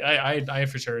liked it. I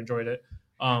for sure enjoyed it.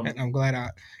 And I'm glad I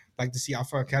like to see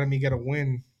Alpha Academy get a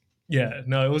win. Yeah,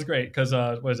 no, it was great because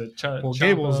what is it?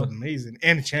 Gable was amazing,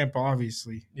 and Ciampa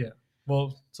obviously. Yeah.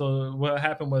 Well, so what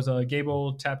happened was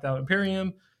Gable tapped out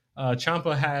Imperium.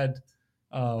 Ciampa had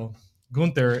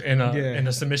Gunther in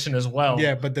a submission as well.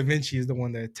 Yeah, but Da Vinci is the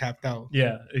one that tapped out.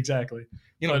 Yeah, exactly.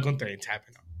 Gunther ain't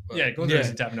tapping out. But, Gunther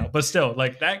isn't tapping out. But still,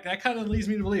 like that kind of leads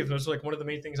me to believe. That's like one of the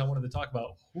main things I wanted to talk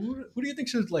about. Who do you think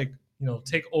should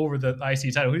take over the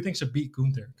IC title? Who do you think should beat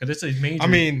Gunther? Because it's a major. I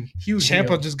mean, huge.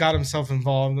 Ciampa just got himself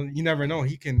involved. You never know.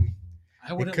 He can.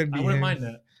 I wouldn't mind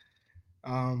that.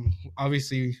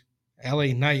 Obviously,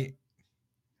 LA Knight,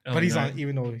 but he's on.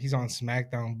 Even though he's on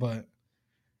SmackDown, but.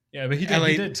 Yeah, but he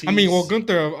did tease. I mean, well,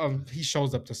 Gunther, he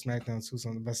shows up to SmackDown too,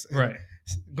 so the best. Right.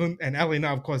 And LA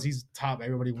now, of course, he's top.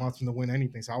 Everybody wants him to win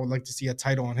anything, so I would like to see a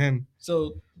title on him.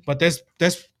 So, but there's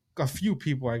a few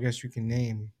people I guess you can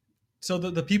name. So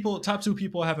the top 2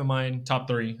 people I have in mind, top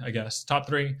 3, I guess. Top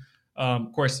 3,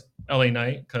 of course, LA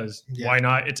Knight, because why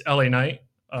not? It's LA Knight.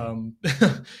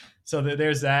 So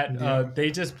there's that. Yeah.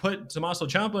 They just put Tommaso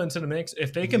Ciampa into the mix.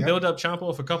 If they can build up Ciampa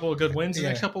with a couple of good wins in the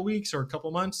next couple of weeks or a couple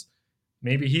of months,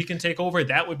 maybe he can take over.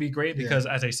 That would be great because,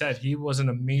 as I said, he was an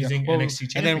amazing NXT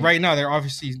champion. And then right now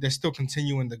they're still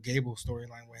continuing the Gable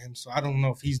storyline with him. So I don't know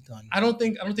if he's done. I don't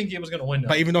think Gable's going to win.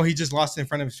 But even though he just lost in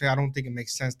front of his face, I don't think it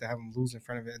makes sense to have him lose in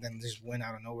front of it and then just win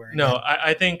out of nowhere. No,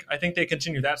 I think they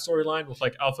continue that storyline with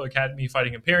like Alpha Academy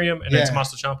fighting Imperium and then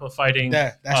Tommaso Ciampa fighting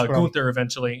Gunther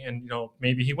eventually, and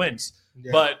maybe he wins.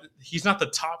 Yeah. But he's not the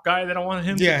top guy that I want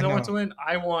him to win.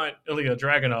 I want Ilya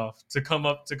Dragunov to come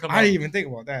up. I didn't even think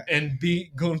about that. And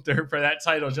beat Gunther for that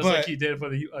title, just like he did for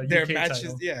the UK matches,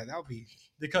 title. Yeah, that'll be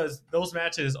because those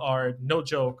matches are no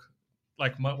joke.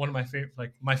 Like one of my favorite,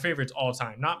 like my favorites all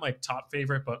time. Not my top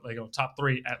favorite, but like top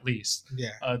 3 at least.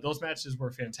 Yeah, those matches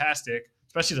were fantastic,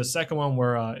 especially the second one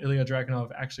where Ilya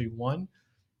Dragunov actually won.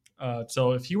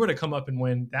 So if he were to come up and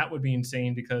win, that would be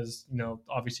insane because,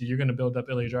 obviously you're going to build up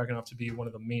Ilya Dragunov to be one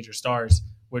of the major stars,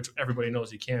 which everybody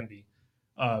knows he can be.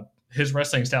 His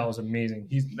wrestling style is amazing.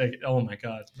 He's like, oh my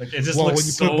God. Like it just looks when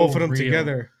you so put both of them real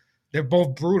together, they're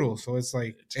both brutal. So it's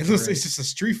like, it's just a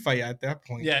street fight at that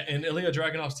point. Yeah. And Ilya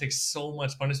Dragunov takes so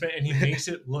much punishment and he makes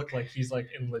it look like he's like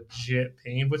in legit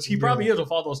pain, which he probably is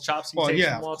with all those chops he takes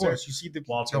from Walter. Of course. You see the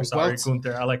Walter,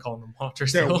 Gunther. I like calling him Walter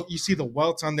still. You see the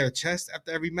welts on their chest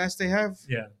after every match they have.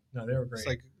 Yeah. No, they were great. It's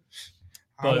like,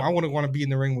 I wouldn't want to be in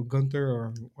the ring with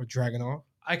Gunther or Dragunov.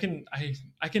 I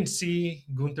can see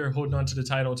Gunther holding on to the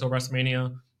title until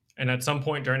WrestleMania. And at some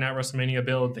point during that WrestleMania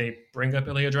build, they bring up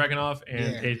Ilya Dragunov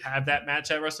and they have that match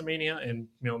at WrestleMania, and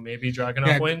maybe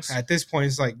Dragunov wins. At this point,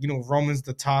 it's like Roman's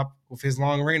the top with his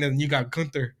long reign, and you got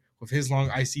Gunther with his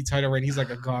long IC title reign. He's like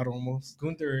a god almost.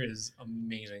 Gunther is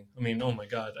amazing. I mean, oh my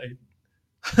God,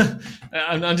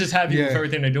 I'm just happy with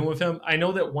everything they're doing with him. I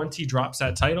know that once he drops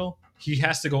that title, he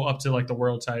has to go up to like the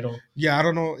world title. Yeah, I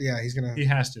don't know. Yeah, he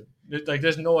has to. Like,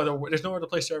 there's no other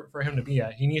place for him to be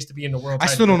at. He needs to be in the world. I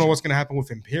still don't know what's gonna happen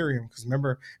with Imperium because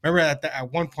remember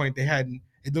at one point it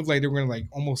looked like they were gonna like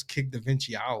almost kick Da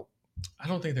Vinci out. I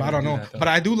don't think. I don't know, but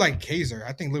I do like Kaiser.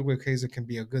 I think Ludwig Kaiser can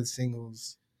be a good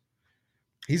singles.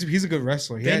 He's a good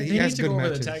wrestler. They has need to good go over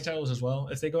matches. the tag titles as well.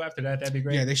 If they go after that, that'd be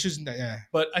great. Yeah, they shouldn't. Yeah,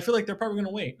 but I feel like they're probably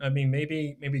gonna wait. I mean,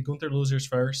 maybe Gunther loses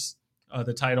first.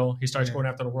 The title, he starts going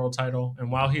after the world title, and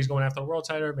while he's going after the world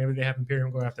title, maybe they have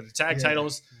Imperium going after the tag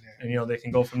titles, and they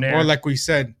can go from there. Or like we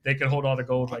said, they can hold all the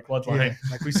gold like Bloodline. Yeah,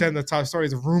 like we said in the top story,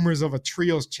 the rumors of a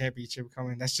trios championship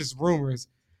coming. That's just rumors.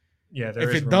 Yeah,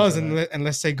 if it does, and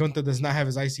let's say Gunther does not have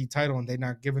his IC title and they're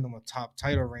not giving him a top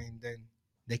title reign, then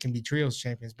they can be trios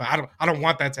champions. But I don't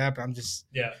want that to happen. It's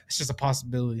just a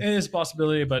possibility. It is a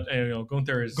possibility, but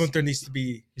Gunther needs to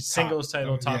be singles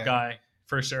title top guy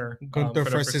for sure. Gunther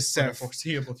versus Seth for the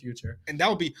foreseeable future, and that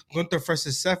would be Gunther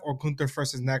versus Seth or Gunther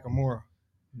versus Nakamura.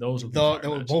 Those would be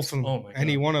both of them. Oh my God.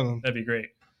 Any one of them. That'd be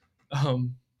great.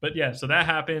 But yeah, so that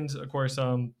happened. Of course,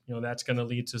 that's going to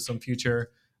lead to some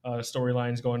future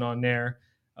storylines going on there.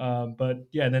 But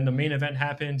yeah, then the main event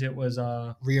happened. It was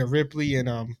Rhea Ripley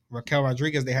and Raquel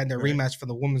Rodriguez. They had their rematch for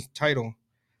the women's title.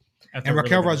 And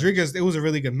Raquel Rodriguez, it was a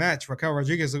really good match. Raquel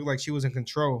Rodriguez looked like she was in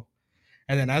control.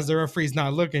 And then as the referee's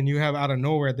not looking, you have out of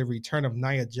nowhere the return of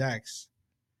Nia Jax.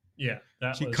 Yeah.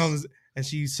 She comes and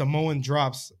she Samoan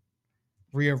drops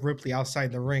Rhea Ripley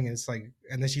outside the ring. And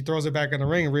then she throws it back in the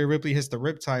ring and Rhea Ripley hits the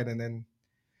riptide, and then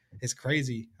it's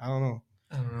crazy. I don't know.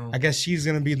 I guess she's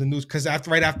going to be the news because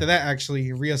right after that,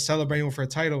 actually, Rhea's celebrating for a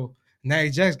title. Nia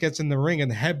Jax gets in the ring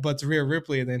and headbutts Rhea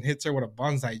Ripley and then hits her with a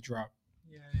bonsai drop.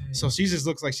 Yay. So she just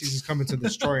looks like she's just coming to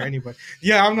destroy anybody.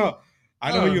 Yeah, I don't know.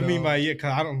 I know what you mean by it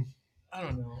because I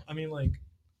don't know. I mean, like,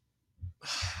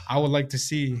 I would like to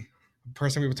see a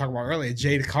person we were talking about earlier,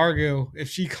 Jade Cargill, if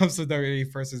she comes to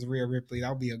WWE versus Rhea Ripley, that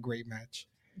would be a great match.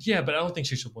 Yeah, but I don't think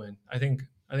she should win. I think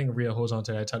Rhea holds on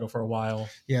to that title for a while.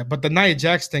 Yeah, but the Nia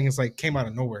Jax thing is came out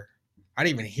of nowhere. I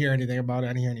didn't even hear anything about it. I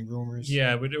didn't hear any rumors.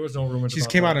 Yeah, but there was no rumors. She just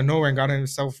came out of nowhere and got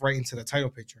herself right into the title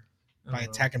picture by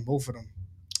attacking both of them.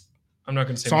 I'm not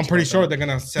going to say. So I'm pretty sure they're going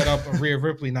to set up a Rhea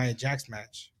Ripley Nia Jax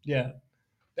match. Yeah,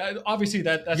 obviously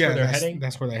that's where they're heading.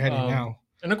 That's where they're heading now.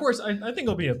 And of course, I think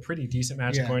it'll be a pretty decent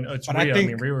match. Going, it's but Rhea. I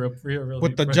think Rhea really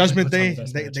with the Judgment Day,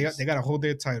 they got to hold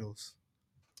their titles.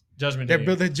 Judgment Day.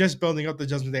 They're just building up the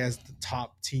Judgment Day as the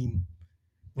top team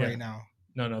right now.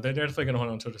 No, they're definitely going to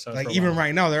hold on to the side. Even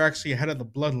right now, they're actually ahead of the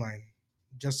Bloodline,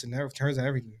 just in terms of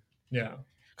everything. Yeah,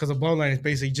 because the Bloodline is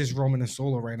basically just Roman and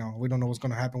Solo right now. We don't know what's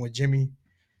going to happen with Jimmy.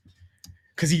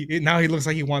 Because he looks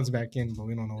like he wants back in, but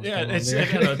we don't know what's going on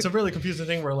there. It's a really confusing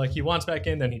thing where he wants back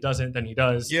in, then he doesn't, then he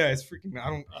does. Yeah, it's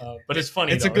freaking. But it's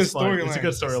funny. It's a good storyline. It's a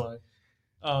good storyline.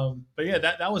 But yeah,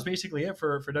 that was basically it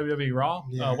for WWE Raw.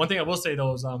 Yeah. One thing I will say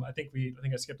though is I think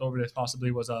I skipped over this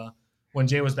possibly was when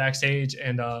Jay was backstage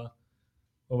and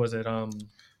what was it?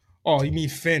 Oh, you mean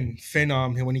Finn? Finn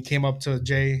when he came up to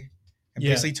Jay and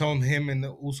basically told him and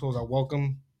the Usos are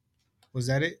welcome. Was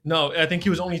that it? No, I think he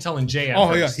was only telling Jay.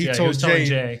 First. He told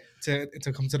Jay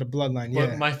to come to the Bloodline.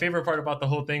 But my favorite part about the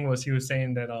whole thing was he was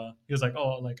saying that he was like,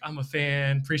 I'm a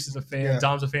fan, Priest is a fan,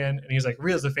 Dom's a fan, and he's like,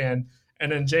 Rhea's a fan. And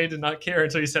then Jay did not care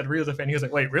until he said Rhea's a fan. He was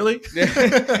like, wait, really? Yeah,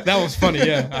 that was funny.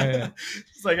 Yeah.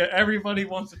 It's like everybody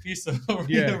wants a piece of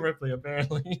Rhea Ripley,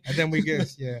 apparently. And then we get,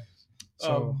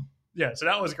 So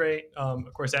that was great.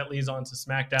 Of course, that leads on to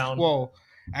SmackDown. Well,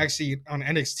 actually, on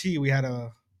NXT, we had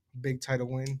a big title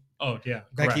win. Oh, yeah.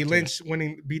 Becky Lynch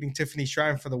beating Tiffany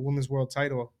Stratton for the Women's World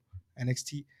Title,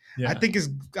 NXT. Yeah. I think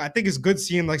it's good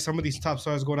seeing some of these top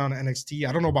stars go down to NXT.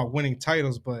 I don't know about winning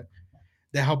titles, but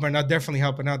they're definitely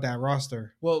helping out that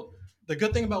roster. Well, the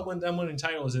good thing about them winning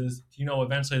titles is,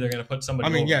 eventually they're going to put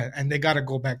somebody over. And they got to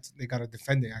go back. They got to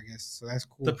defend it, I guess. So that's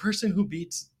cool. The person who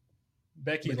beats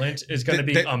Becky Lynch is going to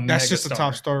be a that's just a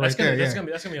top star right there. That's going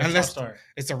to be a top star.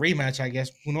 It's a rematch, I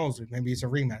guess. Who knows? Maybe it's a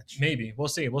rematch. Maybe we'll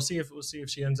see. We'll see if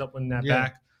she ends up winning that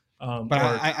back. But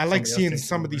I like seeing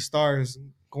some of these stars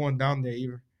going down there.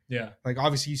 Even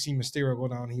obviously you see Mysterio go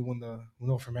down. He won the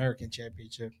North American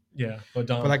Championship. Yeah, but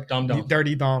Dom,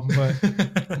 dirty Dom.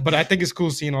 But I think it's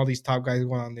cool seeing all these top guys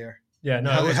going on there. Yeah,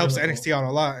 no, it helps really NXT out a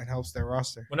lot and helps their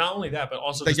roster. Well, not only that, but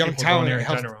also the young talent in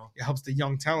general. It helps the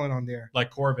young talent on there.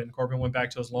 Like Corbin. Corbin went back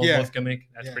to his lone wolf gimmick.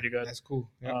 That's pretty good. That's cool.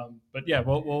 Yeah. But yeah,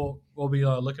 we'll be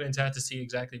looking into that to see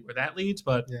exactly where that leads.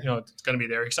 But it's going to be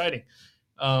very exciting.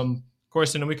 Of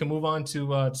course, and then we can move on to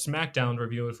SmackDown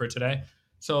review for today.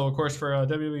 So of course, for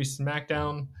WWE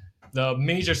SmackDown, the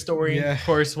major story, of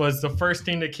course, was the first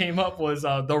thing that came up was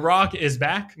The Rock is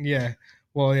back. Yeah.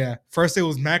 Well, yeah. First, it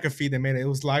was McAfee that made it. It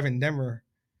was live in Denver.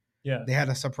 Yeah. They had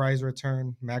a surprise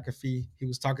return. McAfee, he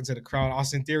was talking to the crowd.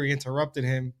 Austin Theory interrupted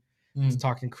him. He was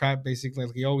talking crap, basically,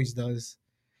 like he always does.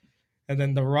 And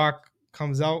then The Rock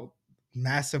comes out.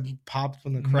 Massive pop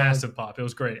from the crowd. Massive pop. It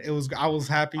was great. I was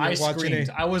happy watching it.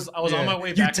 I was on my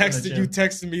way back. You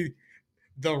texted me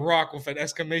The Rock with an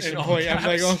exclamation point. I'm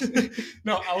like, oh.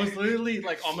 No, I was literally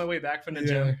on my way back from the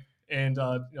gym. And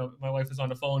my wife was on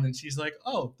the phone, and she's like,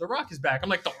 "Oh, The Rock is back." I'm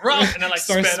like, "The Rock!" And I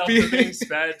sped up the thing,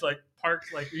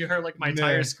 parked, you heard my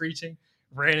tires screeching.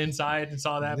 Ran inside and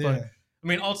saw that, but I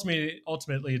mean,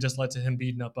 ultimately, it just led to him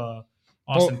beating up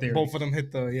Austin Theory. Both of them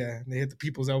hit the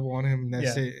people's elbow on him, and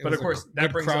that's it. But of course,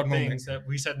 that brings up things that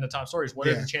we said in the top stories. What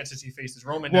are the chances he faces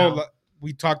Roman now? Well,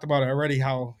 we talked about it already,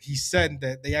 how he said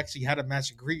that they actually had a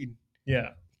match agreed. Yeah.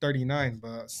 39,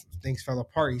 but things fell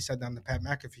apart. He said that on the Pat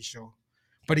McAfee show.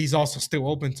 But he's also still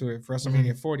open to it for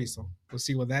WrestleMania 40, so we'll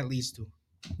see what that leads to.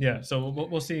 Yeah, so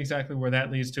we'll see exactly where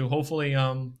that leads to. Hopefully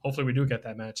we do get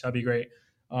that match. That'd be great.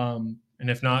 And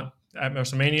if not at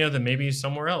WrestleMania, then maybe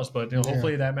somewhere else. But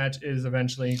hopefully that match is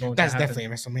eventually going to happen. That's definitely a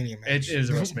WrestleMania match. It is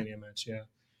a WrestleMania match, yeah.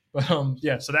 But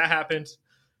so that happened.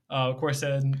 Of course,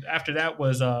 then after that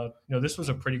was this was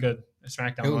a pretty good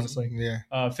SmackDown, honestly.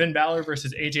 Yeah. Finn Balor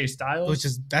versus AJ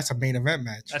Styles. That's a main event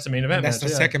match. That's a main event match. That's the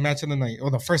second match of the night,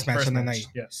 or the first match of the night.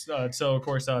 Yes. So of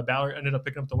course, Balor ended up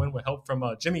picking up the win with help from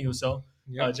Jimmy Uso.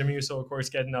 Yep. Jimmy Uso, of course,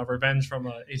 getting revenge from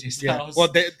AJ Styles. Yeah.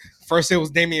 Well, first it was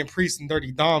Damian Priest and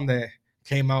Dirty Dom that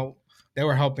came out. They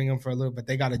were helping him for a little bit.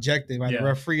 They got ejected by the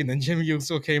referee, and then Jimmy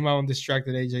Uso came out and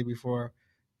distracted AJ before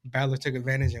Balor took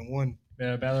advantage and won.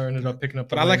 Yeah, Balor ended up picking up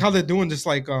the win. I like how they're doing this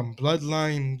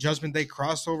Bloodline Judgment Day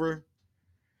crossover.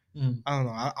 I don't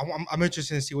know. I'm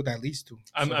interested to see what that leads to.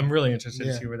 I'm really interested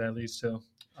to see where that leads to.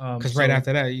 Because right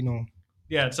after that,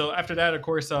 Yeah, so after that, of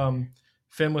course,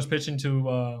 Finn was pitching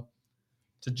to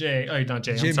Jay. Oh, not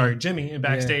Jay. I'm sorry, Jimmy. In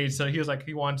backstage, so he was like,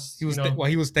 he was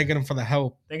thanking him for the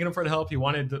help. He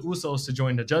wanted the Usos to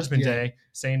join the Judgment Day,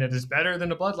 saying that it's better than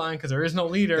the Bloodline because there is no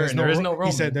leader there is no Roman.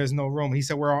 He said there's no Roman. He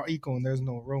said we're all equal and there's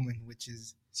no Roman, which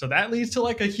is. So that leads to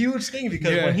like a huge thing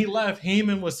because when he left,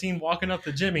 Heyman was seen walking up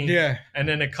to Jimmy. Yeah. And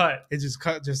then it cut. It just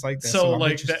cut just like that. So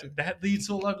like that leads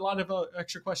to a lot of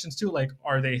extra questions too. Like,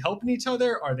 are they helping each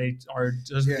other? Are they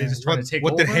just trying to take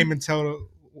over? What did Heyman tell?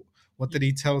 What did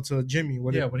he tell to Jimmy?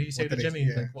 What did he say to Jimmy?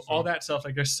 All that stuff.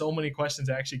 Like, there's so many questions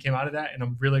that actually came out of that, and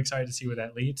I'm really excited to see where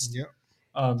that leads. Yeah.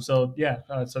 So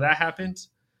that happened.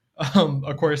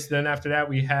 Of course, then after that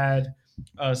we had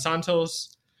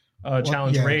Santos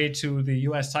challenge Ray to the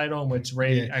U.S. title, which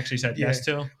Ray actually said yes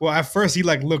to. Well, at first he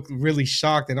looked really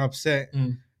shocked and upset,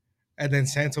 and then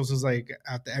Santos was like,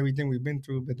 after everything we've been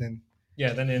through, but then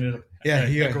then they ended up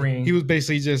agreeing. He was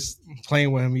basically just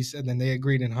playing with him. He said, then they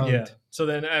agreed and hugged. Yeah. So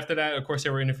then after that, of course, they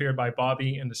were interfered by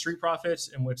Bobby and the Street Profits,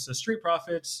 in which the Street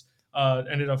Profits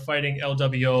ended up fighting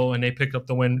LWO, and they picked up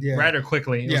the win rather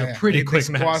quickly. It was a pretty quick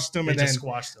match. Squashed them,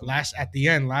 squashed them. At the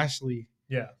end, Lashley.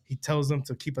 Yeah, he tells them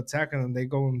to keep attacking them. They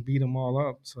go and beat them all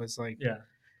up. So it's like,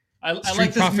 I like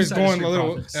this Profits going a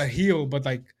little heel, but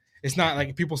like it's not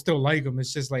like people still like them.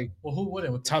 It's just like, well, who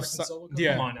wouldn't? With tough side.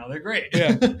 Come on now, they're great.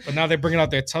 But now they're bringing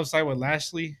out their tough side with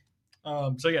Lashley.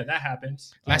 So that happened.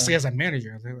 Lashley as a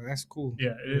manager, that's cool.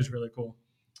 Yeah, it is really cool.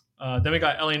 Then we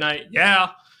got LA Knight,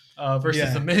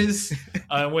 versus The Miz,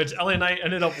 in which LA Knight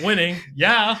ended up winning.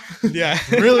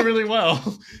 Really, really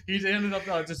well. He ended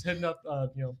up just hitting up,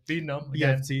 beating them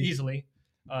again easily.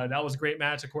 That was a great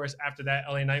match. Of course, after that,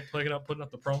 LA Knight putting up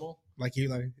the promo.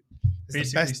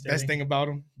 It's the best thing about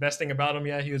him. Best thing about him,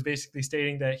 he was basically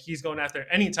stating that he's going after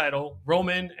any title,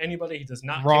 Roman, anybody. He does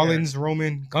not Rollins, care.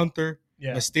 Roman, Gunther,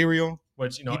 Mysterio.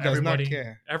 Which,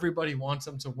 everybody wants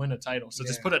him to win a title. So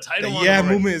just put a title on him. Yeah,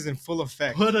 movement is in full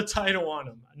effect. Put a title on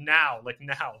him now.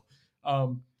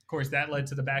 Of course, that led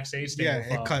to the backstage thing.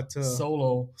 It cut to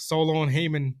Solo and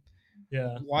Heyman.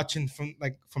 Yeah, watching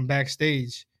from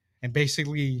backstage, and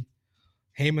basically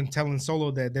Heyman telling Solo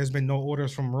that there's been no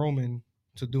orders from Roman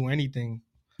to do anything,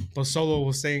 but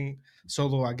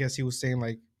I guess he was saying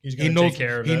like he knows take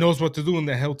care of he knows what to do and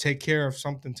that he'll take care of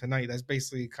something tonight. That's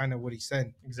basically kind of what he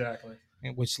said. Exactly.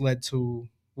 And which led to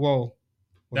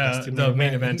the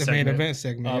main event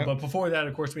segment. But before that,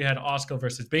 of course, we had Asuka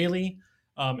versus Bayley.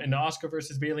 In the Asuka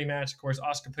versus Bayley match, of course,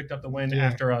 Asuka picked up the win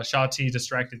after Shotzi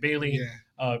distracted Bayley.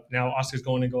 Now Asuka's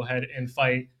going to go ahead and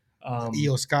fight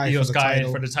Io Sky for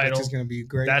the title. Which is going to be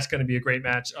great. That's going to be a great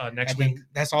match next week.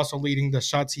 That's also leading to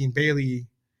Shotzi and Bayley.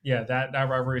 Yeah, that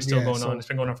rivalry is still going on. It's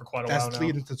been going on for quite a while now. That's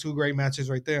leading to two great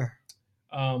matches right there.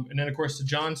 And then, of course, the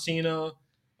John Cena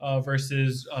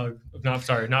versus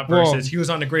he was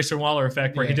on the Grayson Waller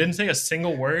effect where he didn't say a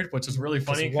single word, which is really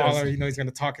funny. Waller, he's going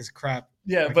to talk his crap.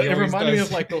 Yeah, but it reminded me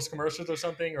of like those commercials or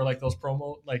something, or like those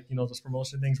those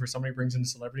promotion things where somebody brings in a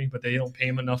celebrity, but they don't pay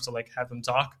him enough to like have them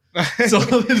talk. So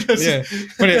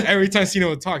but every time Cena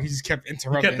would talk, he just kept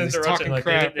interrupting. Like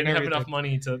they didn't have enough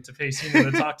money to pay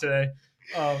Cena to talk today.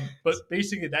 But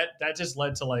basically that just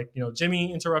led to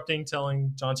Jimmy interrupting,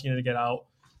 telling John Cena to get out.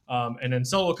 And then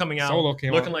Solo coming out,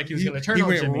 looking like he was going to turn on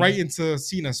Jimmy. He went right into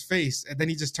Cena's face, and then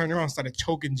he just turned around and started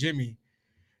choking Jimmy.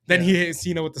 Then he hit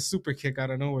Cena with the super kick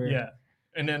out of nowhere. Yeah.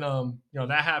 And then,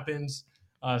 that happens.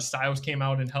 Styles came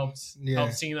out and helped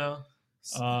Cena.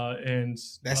 And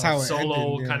That's how it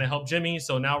Solo ended, yeah. kind of helped Jimmy.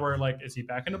 So now we're like, is he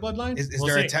back in the bloodline?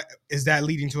 Is that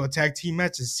leading to a tag team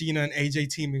match? Is Cena and AJ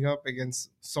teaming up against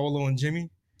Solo and Jimmy?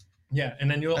 Yeah,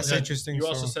 and then That's interesting. You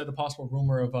also said the possible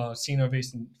rumor of Cena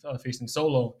facing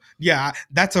Solo. Yeah,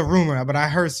 that's a rumor, but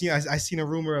I seen a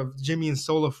rumor of Jimmy and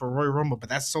Solo for Royal Rumble, but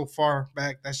that's so far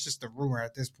back. That's just a rumor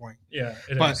at this point. Yeah,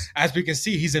 but as we can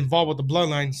see, he's involved with the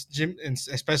bloodlines, Jim, and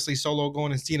especially Solo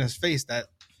going in Cena's face. That,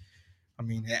 I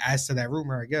mean, it adds to that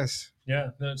rumor, I guess. Yeah,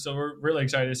 so we're really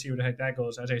excited to see where the heck that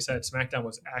goes. As I said, SmackDown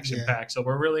was action-packed, so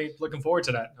we're really looking forward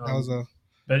to that.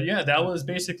 But yeah, that was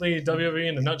basically WWE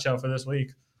in a nutshell for this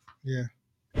week. Yeah.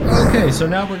 Okay, so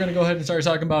now we're going to go ahead and start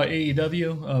talking about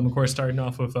AEW. Of course, starting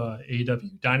off with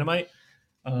AEW Dynamite.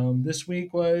 This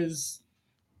week was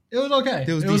okay.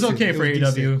 It was okay for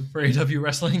AEW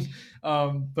wrestling.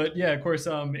 But yeah, of course,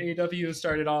 AEW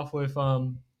started off with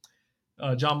Jon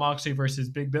Moxley versus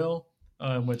Big Bill,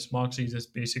 which Moxley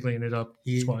just basically ended up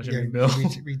squashing Big Bill.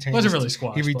 Wasn't really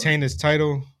squashed. He retained his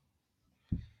title,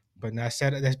 but that's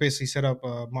basically set up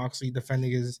Moxley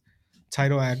defending his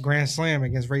title at Grand Slam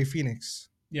against Rey Fenix.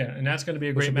 Yeah, and that's going to be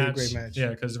a great match.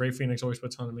 Yeah, because Rey Fenix always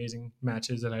puts on amazing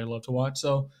matches that I love to watch.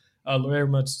 So very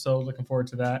much so looking forward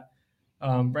to that.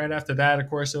 Right after that, of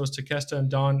course, it was Takeshita and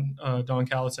Don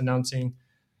Callis announcing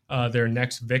their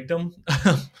next victim.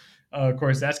 Of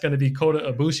course, that's going to be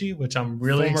Kota Ibushi, which I'm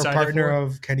really excited for. Former partner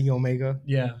of Kenny Omega.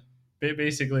 Yeah.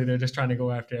 Basically, they're just trying to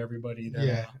go after everybody.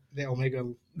 That Omega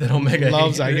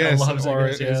loves, I guess, or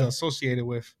is associated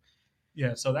with.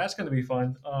 Yeah, so that's going to be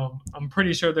fun. I'm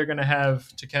pretty sure they're going to have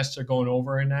Takeshita going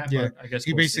over in that. Yeah, but I guess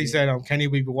he basically said Kenny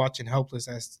will be watching helpless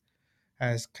as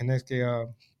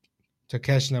Takeshita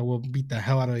will beat the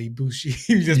hell out of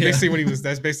Ibushi.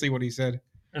 That's basically what he said.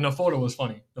 And the photo was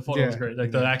funny. The photo was great.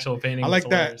 Like the actual painting. I like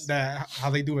that how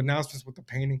they do announcements with the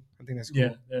painting. I think that's cool.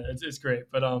 Yeah, it's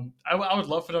great. But I would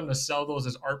love for them to sell those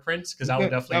as art prints because I would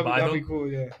definitely buy them. That'd be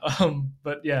cool. Yeah.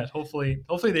 But yeah, hopefully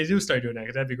they do start doing that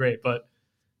because that'd be great. But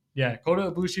yeah, Kota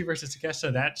Ibushi versus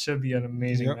Takeshita, that should be an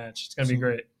amazing match. It's gonna be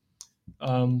great.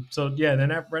 So yeah, then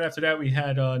right after that we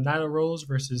had Nyla Rose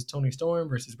versus Toni Storm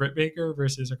versus Britt Baker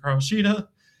versus Hikaru Shida.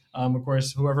 Of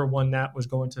course, whoever won that was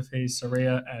going to face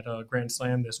Saraya at Grand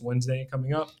Slam this Wednesday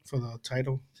coming up for the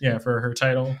title. Yeah, for her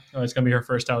title. It's gonna be her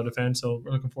first title defense, so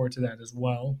we're looking forward to that as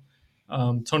well.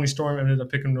 Toni Storm ended up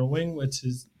picking the wing, which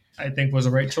I think was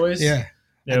the right choice. Yeah,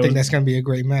 I think that's gonna be a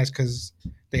great match because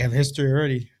they have history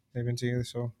already. They've been together,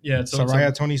 so yeah. So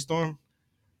Saraya, Toni Storm.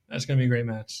 That's gonna be a great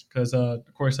match because, of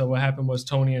course, what happened was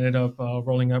Toni ended up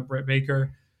rolling up Britt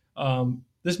Baker.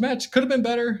 This match could have been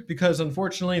better because,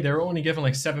 unfortunately, they were only given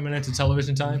like 7 minutes of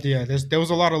television time. Yeah, there was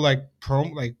a lot of like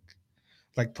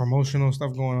promotional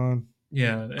stuff going on.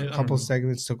 Yeah, a couple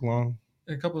segments took long.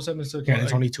 A couple of segments took. Yeah,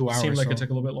 it's only 2 hours. Seemed like it took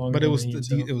a little bit longer, but it was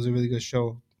a really good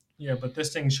show. Yeah, but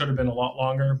this thing should have been a lot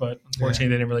longer. But unfortunately,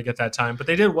 they didn't really get that time. But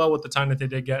they did well with the time that they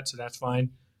did get, so that's fine.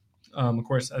 Of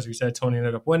course, as we said, Toni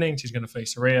ended up winning. She's going to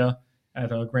face Saraya at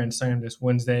Grand Slam this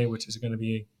Wednesday, which is going to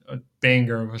be a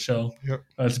banger of a show. Yep.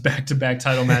 It's back-to-back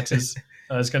title matches.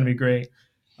 It's going to be great.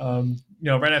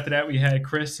 Right after that, we had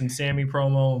Chris and Sammy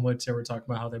promo, in which they were talking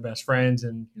about how they're best friends,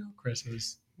 and Chris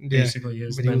was basically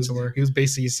his mentor. He was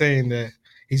basically saying that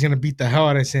he's going to beat the hell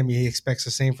out of Sammy. He expects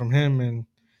the same from him, and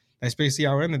that's basically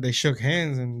how it ended. They shook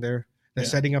hands, and they're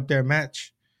setting up their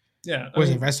match. Yeah. Was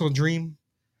it Wrestle Dream?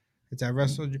 It's at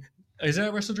Wrestle Dream. Is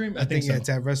that Wrestle Dream? I think so. It's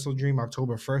at Wrestle Dream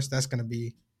October 1st. That's going to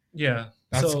be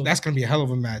that's going to be a hell of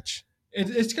a match.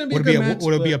 It's going to be a good match.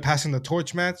 Would it be a passing the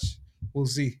torch match? We'll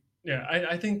see. Yeah,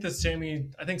 I think Sammy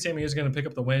is going to pick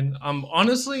up the win.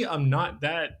 Honestly, I'm not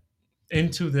that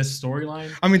into this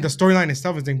storyline. I mean, the storyline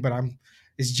itself is thing, but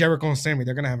it's Jericho and Sammy.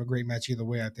 They're going to have a great match either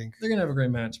way, I think. They're going to have a great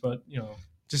match, but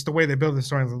just the way they build the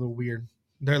storyline is a little weird.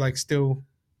 They're like still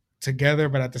together,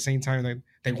 but at the same time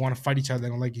they want to fight each other. They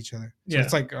don't like each other. So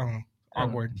it's like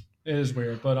awkward. It is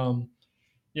weird, but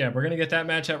we're gonna get that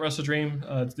match at Wrestle Dream.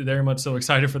 Very much so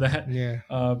excited for that. Yeah.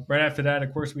 Right after that,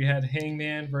 of course, we had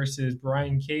Hangman versus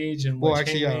Brian Cage, and we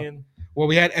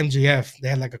had MJF. They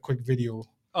had like a quick video.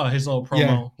 Oh, his little promo.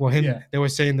 Yeah. Well, they were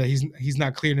saying that he's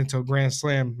not cleared until Grand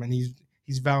Slam, and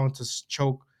he's vowing to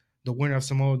choke the winner of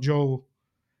Samoa Joe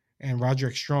and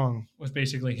Roderick Strong. Which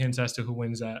basically hints as to who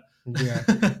wins that.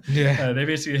 Yeah. They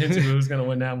basically hinted who's gonna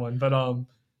win that one, but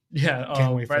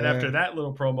right after that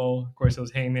little promo, of course, it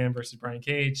was Hangman versus Brian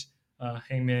Cage.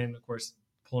 Hangman, of course,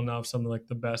 pulling off some of like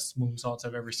the best moonsaults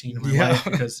I've ever seen in my life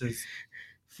because his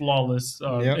flawless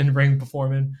in-ring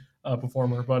performer.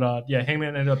 But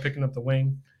Hangman ended up picking up the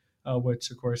wing,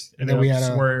 which of course ended up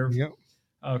Swerve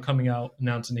coming out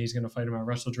announcing that he's going to fight him at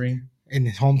Wrestle Dream. in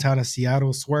his hometown of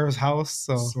Seattle, Swerve's house.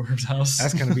 So Swerve's house.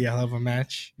 that's gonna be a hell of a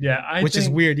match. Yeah, which is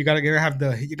weird. You're gonna have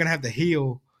the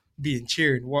heel being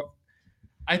cheered. What?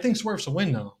 I think Swerve should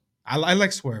win though. I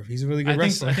like Swerve. He's a really good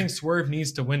wrestler. I think Swerve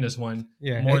needs to win this one.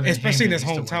 Yeah, more than especially in Heyman his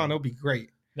needs to hometown. win. It'll be great.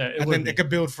 Yeah, and then it could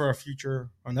build for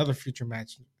another future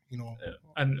match. You know,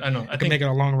 I know. I could think make it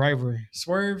a long rivalry.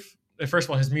 Swerve. First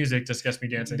of all, his music just gets me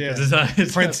dancing. Yeah.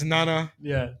 It's Prince Nana.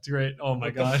 Yeah, it's great. Oh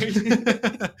my god.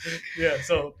 Yeah,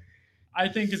 so I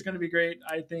think it's going to be great.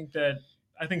 I think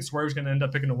Swerve's going to end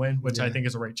up picking a win, which I think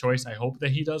is the right choice. I hope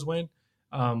that he does win.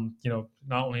 You know,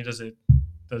 not only does it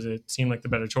seem like the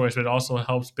better choice, but it also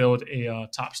helps build a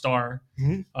top star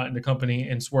in the company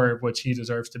in Swerve, which he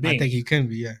deserves to be. I think he can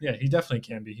be. Yeah. Yeah, he definitely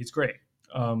can be. He's great.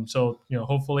 So you know,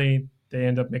 hopefully they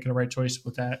end up making the right choice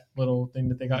with that little thing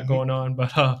that they got going on.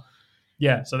 But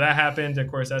yeah, so that happened.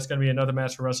 Of course, that's going to be another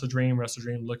match for Wrestle Dream. Wrestle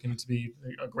Dream looking to be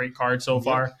a great card so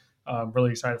far. Really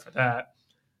excited for that.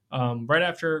 Right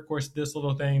after, of course, this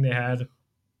little thing, they had,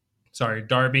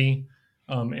 Darby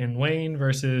and Wayne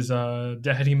versus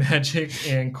Daddy Magic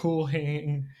and Cool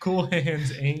Hands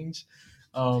Ainge,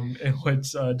 in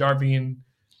which Darby and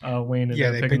Wayne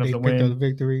ended up picking up the win. Up the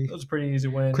victory. It was a pretty easy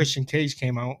win. Christian Cage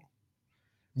came out.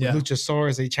 With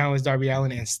Luchasaurus, they challenged Darby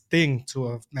Allin and Sting to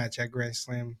a match at Grand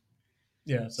Slam.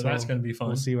 Yeah, so that's going to be fun.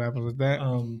 We'll see what happens with that.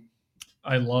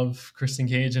 I love Christian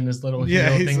Cage and his little heel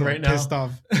thing right now. Pissed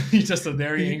off. He's just a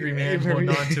very angry man holding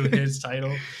on to his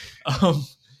title.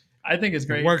 I think it's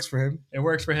great. It works for him. It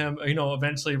works for him. You know,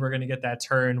 eventually we're going to get that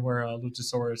turn where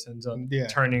Luchasaurus ends up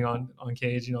turning on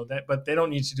Cage. You know that, but they don't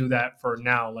need to do that for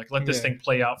now. Like, let this thing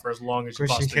play out for as long as you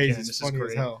possibly can. This is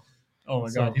great. Oh my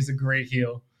god, he's a great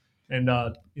heel. And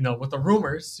you know, with the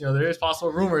rumors, you know, there is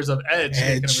possible rumors of Edge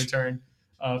making a return.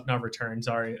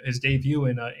 His debut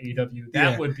in AEW.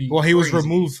 That would be well. He was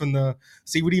removed from the.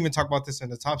 See, we didn't even talk about this in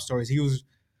the top stories. He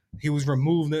was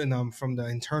removed from the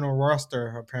internal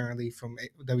roster apparently from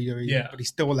WWE. Yeah, but he's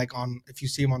still like on. If you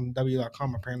see him on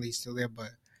W.com, apparently he's still there. But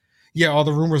yeah, all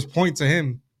the rumors point to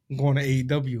him going to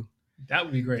AEW. That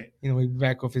would be great. You know, he'd be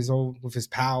back with his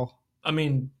pal. I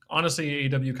mean, honestly,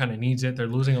 AEW kind of needs it. They're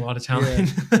losing a lot of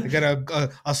talent. Yeah. They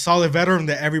got a solid veteran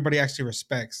that everybody actually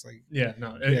respects. Like,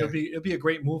 it'll be a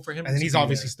great move for him. And then he's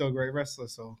obviously still a great wrestler.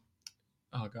 So,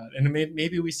 oh god, and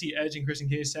maybe we see Edge and Christian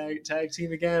Cage tag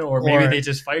team again, or maybe they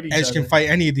just fight each other. Edge can fight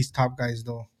any of these top guys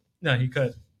though. No, he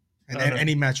could. And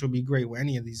any match would be great with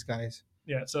any of these guys.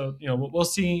 Yeah, so you know we'll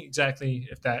see exactly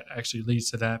if that actually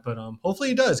leads to that, but hopefully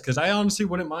it does, because I honestly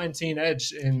wouldn't mind seeing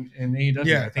Edge in AEW.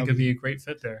 Yeah, I think it'd be a great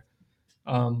fit there.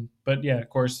 But yeah, of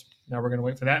course, now we're gonna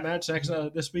wait for that match next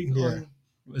this week. Yeah.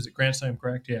 Was it Grand Slam?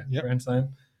 Correct? Yeah, yep. Grand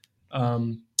Slam.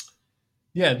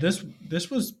 Yeah, this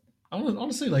was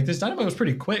honestly like this Dynamite was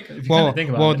pretty quick if you kind of think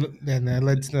about it. Then that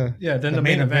led to then the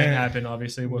main event happened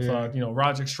obviously with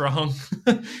Roderick Strong.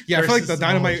 Yeah, I feel like the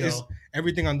Dynamite is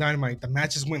everything on Dynamite. The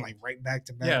matches went like right back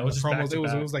to back. Yeah, it was promos.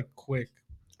 It was like quick,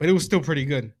 but it was still pretty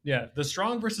good. Yeah, the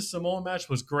Strong versus Samoa match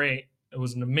was great. It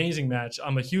was an amazing match.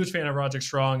 I'm a huge fan of Roderick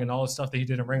Strong and all the stuff that he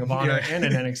did in Ring of Honor and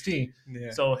in NXT.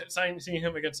 Yeah. So seeing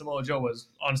him against Samoa Joe was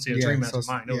honestly a dream match of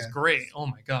mine. It was great. Oh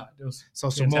my god, it was so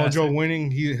fantastic. Samoa Joe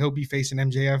winning. He'll be facing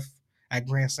MJF at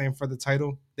Grand Slam for the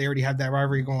title. They already have that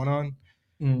rivalry going on.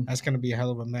 That's going to be a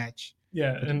hell of a match.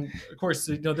 Yeah, and of course,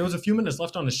 there was a few minutes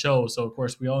left on the show, so of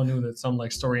course we all knew that some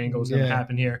like story angle was going to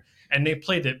happen here, and they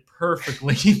played it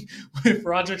perfectly with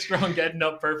Roderick Strong getting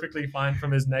up perfectly fine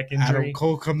from his neck injury. Adam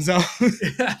Cole comes out.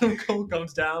 Adam Cole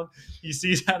comes down. He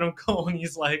sees Adam Cole, and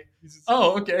he's like,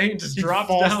 "Oh, okay," and just drops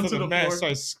down to the mat, floor,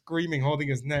 starts screaming, holding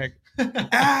his neck.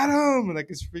 Adam, like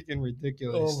it's freaking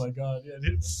ridiculous. Oh my god, yeah,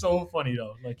 it's so funny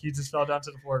though. Like he just fell down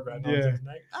to the floor, grabbed onto his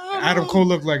neck. Adam Cole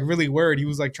looked like really worried. He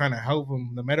was like trying to help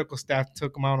him. The medical staff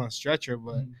took him out on a stretcher,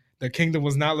 but the Kingdom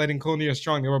was not letting Cole near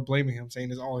Strong. They were blaming him,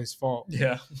 saying it's all his fault.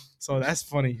 Yeah, so that's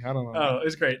funny. I don't know. Oh,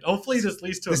 it's great. Hopefully, this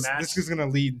leads to a match. This is gonna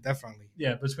lead definitely.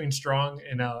 Yeah, between Strong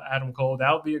and Adam Cole,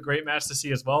 that would be a great match to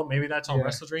see as well. Maybe that's on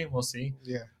Wrestle Dream. We'll see.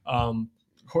 Yeah.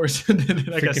 Of course,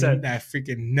 like I said, that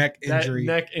freaking neck injury.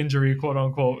 That neck injury, quote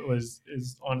unquote, is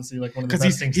honestly like one of the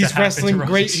best things. He's wrestling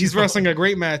great. He's wrestling a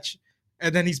great match,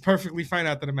 and then he's perfectly fine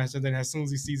after the match. And then as soon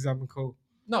as he sees Adam Cole,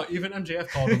 no, even MJF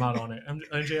called him out on it.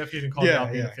 MJF even called it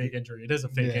out being a fake injury. It is a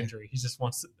fake injury. He just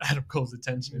wants Adam Cole's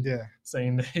attention. Yeah,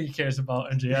 saying that he cares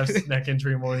about MJF's neck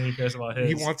injury more than he cares about his.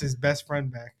 He wants his best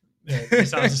friend back. Yeah, he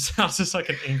sounds just like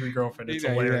an angry girlfriend. It's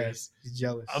hilarious. He's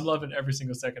jealous. I'm loving every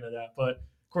single second of that, but.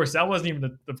 Of course, that wasn't even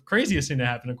the craziest thing that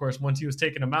happened. Of course, once he was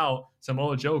taking him out,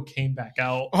 Samoa Joe came back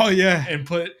out. Oh, yeah. And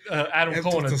put Adam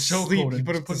Cole in a chokehold. He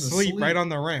put him to sleep right on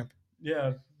the ramp.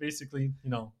 Yeah, basically,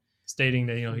 stating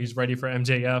that he's ready for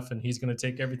MJF and he's going to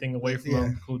take everything away from him,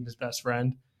 including his best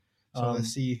friend. So let's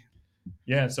see.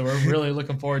 Yeah, so we're really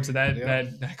looking forward to that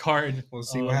that card. We'll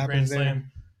see what happens there.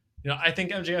 I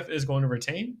think MJF is going to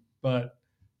retain, but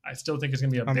I still think it's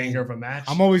going to be a banger of a match.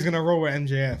 I'm always going to roll with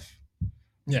MJF.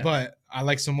 Yeah. But I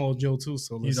like Samoa Joe too,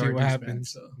 so let's see what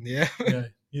happens. So. Yeah.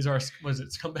 He's our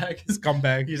scumbag?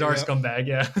 Scumbag. He's our scumbag,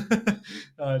 yeah.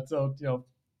 So,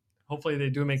 hopefully they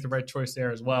do make the right choice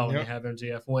there as well when they have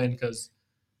MJF win, because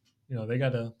they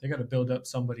gotta build up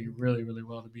somebody really, really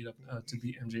well to beat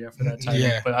MJF for that title.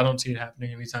 Yeah. But I don't see it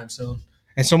happening anytime soon.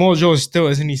 And Samoa Joe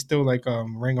isn't he still like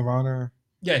Ring of Honor?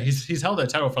 Yeah, he's held that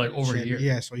title for like over a year.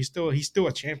 Yeah, so he's still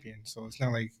a champion. So it's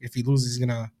not like if he loses, he's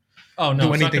gonna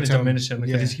it's not gonna diminish him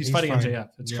because he's fighting fine. MJF.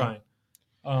 It's fine.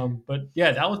 But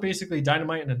yeah, that was basically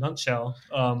Dynamite in a nutshell.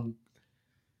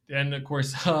 And of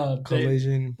course,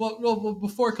 Collision. Well,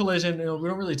 before Collision, we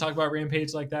don't really talk about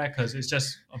Rampage like that because it's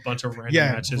just a bunch of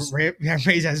random matches.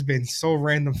 Rampage has been so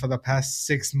random for the past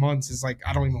 6 months. It's like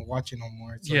I don't even watch it no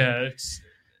more.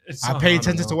 It's I pay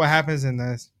attention to what happens, and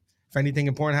if anything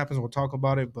important happens, we'll talk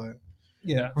about it. But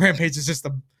Rampage is just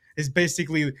it's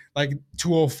basically like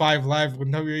 205 Live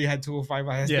when WWE had 205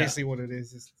 Live. That's basically what it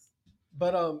is.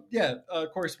 But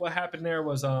of course, what happened there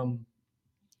was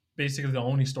basically the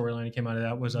only storyline that came out of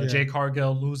that was Jade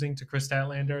Cargill losing to Chris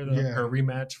Statlander, her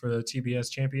rematch for the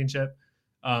TBS Championship.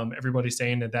 Everybody's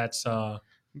saying that's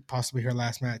possibly her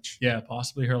last match. Yeah,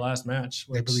 possibly her last match.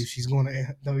 They believe she's going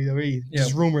to WWE.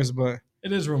 Just rumors, but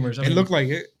it is rumors. It looked like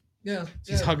it. Yeah,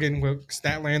 she's hugging with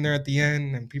Statlander at the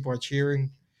end, and people are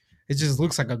cheering. It just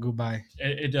looks like a goodbye.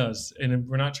 It does, and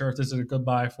we're not sure if this is a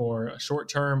goodbye for a short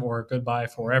term or a goodbye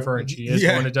forever. And she is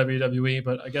going to WWE,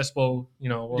 but I guess we'll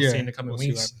see in the coming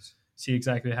weeks, see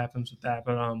exactly what happens with that.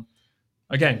 But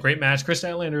again, great match. Chris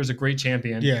Statlander is a great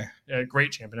champion. Yeah,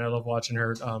 great champion. I love watching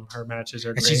her. Her matches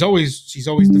are great. And she's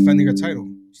always defending her title.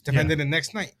 She defended it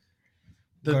next night.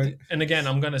 And again,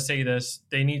 I'm going to say this.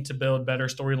 They need to build better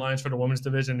storylines for the women's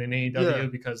division in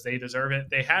AEW because they deserve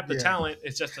it. They have the talent.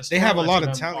 It's just they have a lot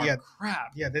of talent. Yeah,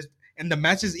 crap. Yeah, and the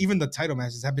matches, even the title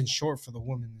matches, have been short for the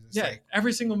women.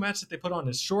 Every single match that they put on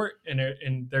is short,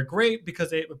 and they're great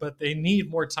because they need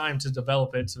more time to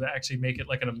develop it to actually make it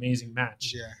like an amazing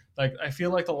match. Yeah, like I feel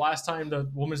like the last time the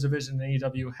women's division in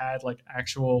AEW had like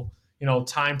actual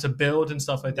time to build and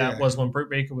stuff like that was when Britt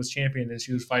Baker was champion and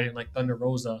she was fighting like Thunder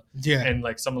Rosa. Yeah. And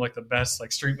like some of like the best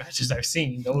like street matches I've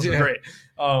seen. Those were great.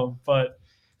 But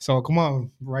so come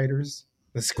on, writers.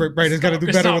 The script writers got to do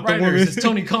better with the women. It's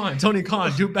Tony Khan. Tony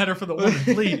Khan, do better for the women,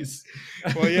 please.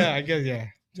 Well, yeah, I guess, yeah.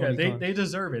 They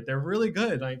deserve it. They're really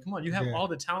good. Like, come on, you have all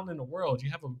the talent in the world. You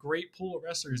have a great pool of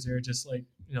wrestlers there. Just like,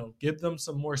 give them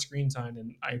some more screen time,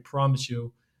 and I promise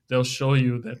you, they'll show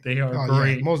you that they are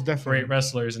most definitely great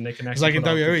wrestlers, and they can actually. It's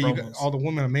like in WWE, you got all the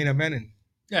women are main eventing.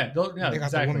 They got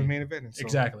the women main eventing. So.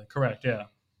 Exactly, correct. Yeah,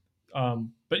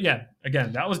 but yeah,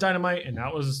 again, that was Dynamite, and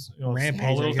that was Rampage, a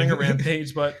small little thing of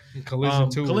Rampage, but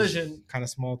Collision kind of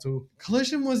small too.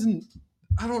 Collision wasn't.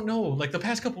 I don't know. Like the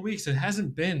past couple weeks, it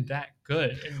hasn't been that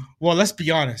good. And, well, let's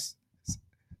be honest.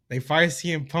 They fired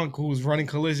CM Punk, who was running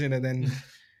Collision, and then.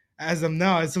 As of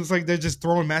now, it looks like they're just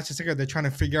throwing matches together. They're trying to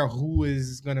figure out who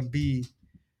is gonna be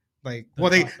like.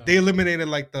 They eliminated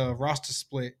like the roster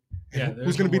split. Yeah,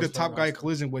 who's gonna be the top guy at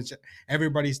Collision? Which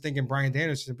everybody's thinking Bryan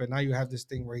Danielson, but now you have this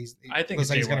thing where he's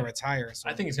gonna retire. So.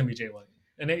 I think it's gonna be Jay White.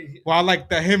 And I like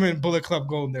that him and Bullet Club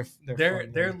go.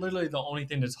 They're literally the only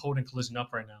thing that's holding Collision up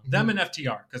right now. Mm-hmm. Them and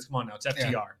FTR, because come on now, it's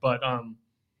FTR. Yeah. But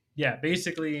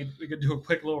basically, we could do a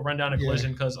quick little rundown of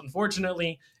Collision because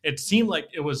unfortunately, it seemed like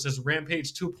it was just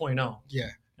Rampage 2.0. Yeah,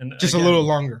 and just again, a little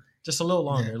longer. Just a little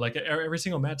longer. Yeah. Like every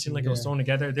single match seemed like it was thrown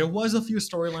together. There was a few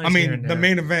storylines. I mean, the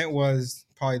main event was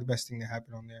probably the best thing that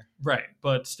happened on there. Right,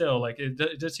 but still, like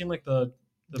it just seemed like the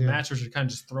matches were kind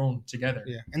of just thrown together.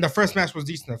 Yeah, and the first match was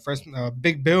decent. The first,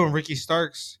 Big Bill and Ricky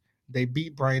Starks, they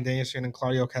beat Bryan Danielson and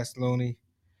Claudio Castelloni.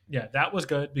 Yeah, that was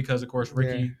good because, of course,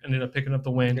 Ricky ended up picking up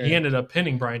the win. Yeah. He ended up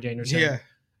pinning Bryan Danielson.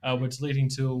 Yeah. Which leading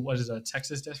to, a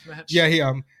Texas death match? Yeah,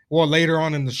 later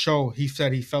on in the show, he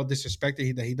said he felt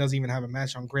disrespected, that he doesn't even have a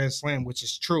match on Grand Slam, which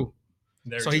is true.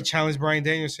 He challenged Bryan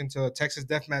Danielson to a Texas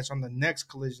death match on the next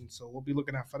Collision. So we'll be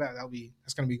looking out for that.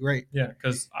 That's going to be great. Yeah,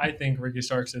 because I think Ricky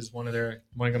Starks is going to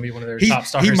be one of their top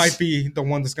stars. He might be the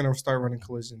one that's going to start running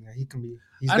Collision. Yeah, he can be.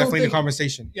 He's definitely in the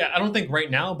conversation. Yeah, I don't think right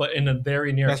now, but in the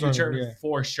very near future,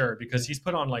 for sure, because he's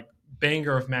put on like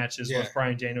banger of matches with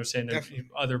Bryan Danielson and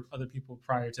other people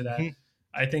prior to that.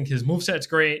 Mm-hmm. I think his moveset's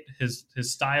great. His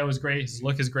style is great. His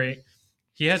look is great.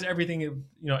 He has everything,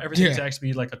 everything to actually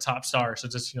be like a top star. So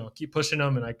just, keep pushing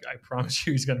him. And I promise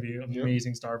you he's going to be an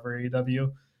amazing star for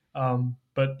AEW.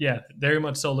 But yeah, very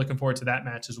much so looking forward to that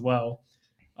match as well.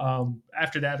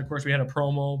 After that, of course, we had a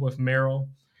promo with Meryl,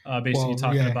 basically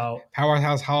talking about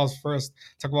Powerhouse Hobbs first.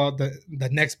 Talk about the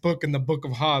next book in the Book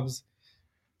of Hobbs.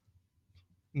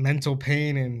 Mental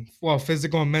pain and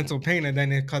physical and mental pain, and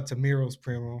then it cut to Miro's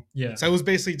promo. Yeah. So it was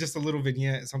basically just a little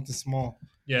vignette, something small.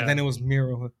 Yeah. And then it was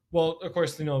Miro. Well, of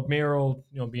course, Miro,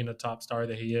 being a top star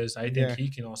that he is, I think he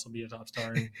can also be a top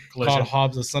star in Collision. Called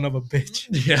Hobbs a son of a bitch.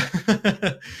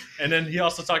 Yeah. And then he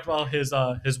also talked about his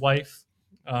wife,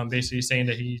 basically saying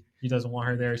that he doesn't want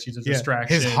her there. She's a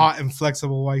distraction. His hot and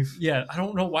flexible wife. Yeah, I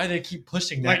don't know why they keep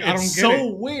pushing that. Like, I don't get so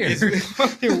it. Weird. It's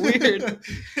fucking weird.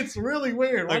 It's really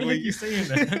weird. Why do they keep saying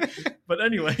that? But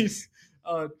anyways,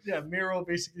 Miro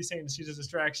basically saying that she's a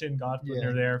distraction. God put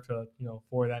her there to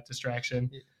for that distraction.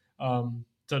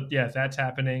 So that's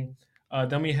happening.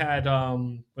 Then we had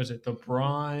was it the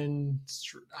Braun?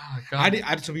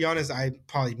 To be honest, I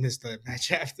probably missed the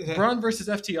match after that. Braun versus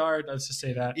FTR. Let's just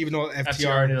say that. Even though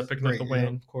FTR ended up picking up the win,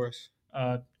 of course.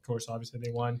 Obviously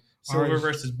they won. Silver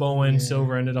versus Bowen. Yeah.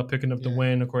 Silver ended up picking up the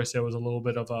win. Of course, there was a little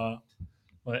bit of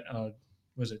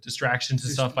distractions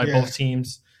and stuff by both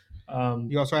teams.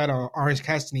 You also had Orange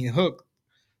Cassidy and Hook.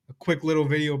 A quick little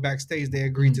video backstage. They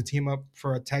agreed to team up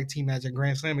for a tag team match at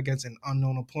Grand Slam against an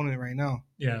unknown opponent right now.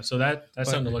 Yeah, so that's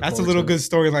something to look forward to. That's a little good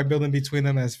storyline building between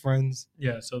them as friends.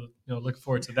 Yeah, so look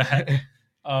forward to that.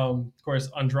 Of course,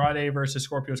 Andrade versus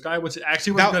Scorpio Sky, which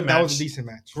actually was a good match. That was a decent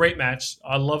match. Great match.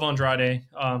 I love Andrade.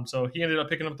 So he ended up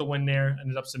picking up the win there.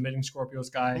 Ended up submitting Scorpio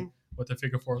Sky with a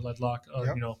figure four leadlock.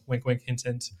 Wink, wink, hint,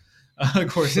 hint. Of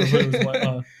course, that was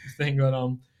what thing.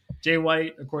 But Jay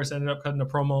White, of course, ended up cutting a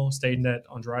promo stating that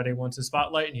Andrade wants his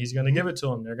spotlight and he's going to give it to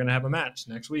him. They're going to have a match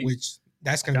next week. Which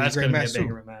that's going to be a great match,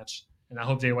 banger match. And I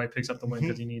hope Jay White picks up the win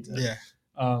because he needs it.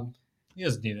 Yeah. He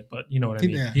doesn't need it, but you know what I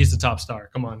mean. Yeah. He's the top star.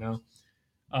 Come on now.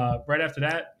 Right after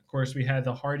that, of course, we had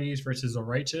the Hardys versus the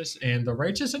Righteous, and the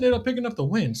Righteous ended up picking up the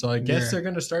win. So I guess they're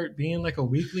going to start being like a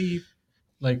weekly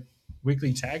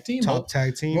tag team. Top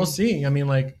tag team. We'll see. I mean,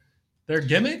 like their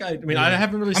gimmick. I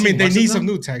haven't really. They need some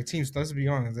new tag teams. Let's be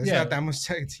honest. There's not that much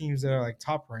tag teams that are like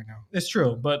top right now. It's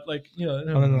true, but other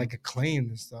than like Acclaim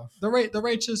and stuff. The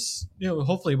Righteous.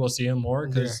 Hopefully we'll see them more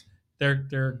because.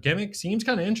 Their gimmick seems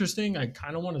kind of interesting. I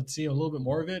kind of want to see a little bit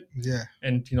more of it. Yeah.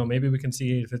 And, maybe we can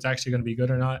see if it's actually going to be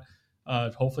good or not.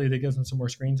 Hopefully they give them some more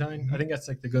screen time. I think that's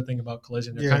like the good thing about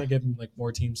Collision. They're kind of giving like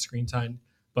more teams screen time.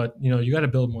 But, you got to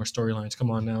build more storylines.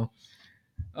 Come on now.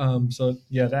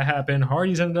 That happened.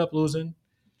 Hardys ended up losing.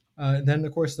 Then,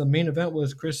 of course, the main event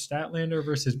was Chris Statlander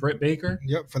versus Britt Baker.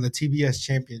 Yep, for the TBS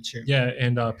Championship. Yeah,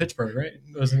 and Pittsburgh, right?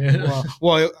 Wasn't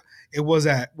it? It was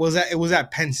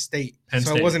at Penn State.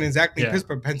 So it wasn't exactly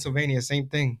Pittsburgh, Pennsylvania, same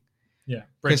thing. Yeah.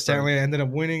 Chris Statlander ended up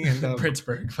winning and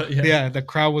Pittsburgh. But the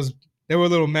crowd they were a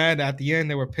little mad at the end.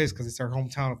 They were pissed because it's their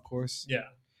hometown, of course. Yeah.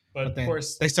 But of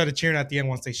course they started cheering at the end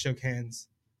once they shook hands.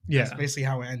 Yeah. That's basically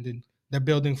how it ended. They're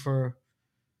building for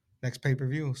next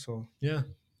pay-per-view. So yeah.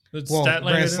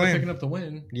 Statlander ended up picking up the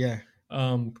win. Yeah.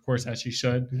 Of course, as she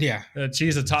should. Yeah.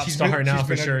 She's a top star now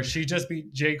for sure. She just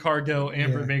beat Jay Cargill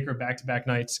and Britt Baker back-to-back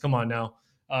nights. Come on now.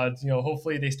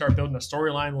 Hopefully they start building a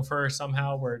storyline with her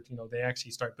somehow where, they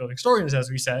actually start building storylines, as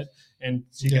we said, and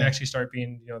she can actually start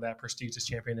being, that prestigious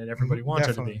champion that everybody wants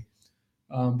her to be.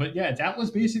 But that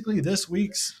was basically this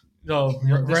week's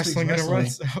wrestling in a run.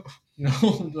 A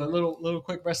little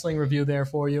quick wrestling review there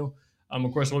for you.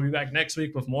 Of course, we'll be back next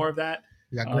week with more of that.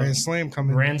 We got Grand Slam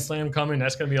coming.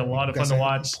 That's going to be a lot of fun to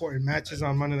watch. Important matches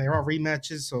on Monday. They're all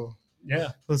rematches, so yeah,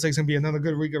 looks like it's going to be another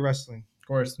good week of wrestling. Of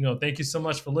course, thank you so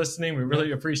much for listening. We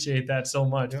really appreciate that so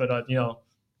much. But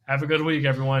have a good week,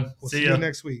 everyone. We'll see you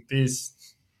next week. Peace.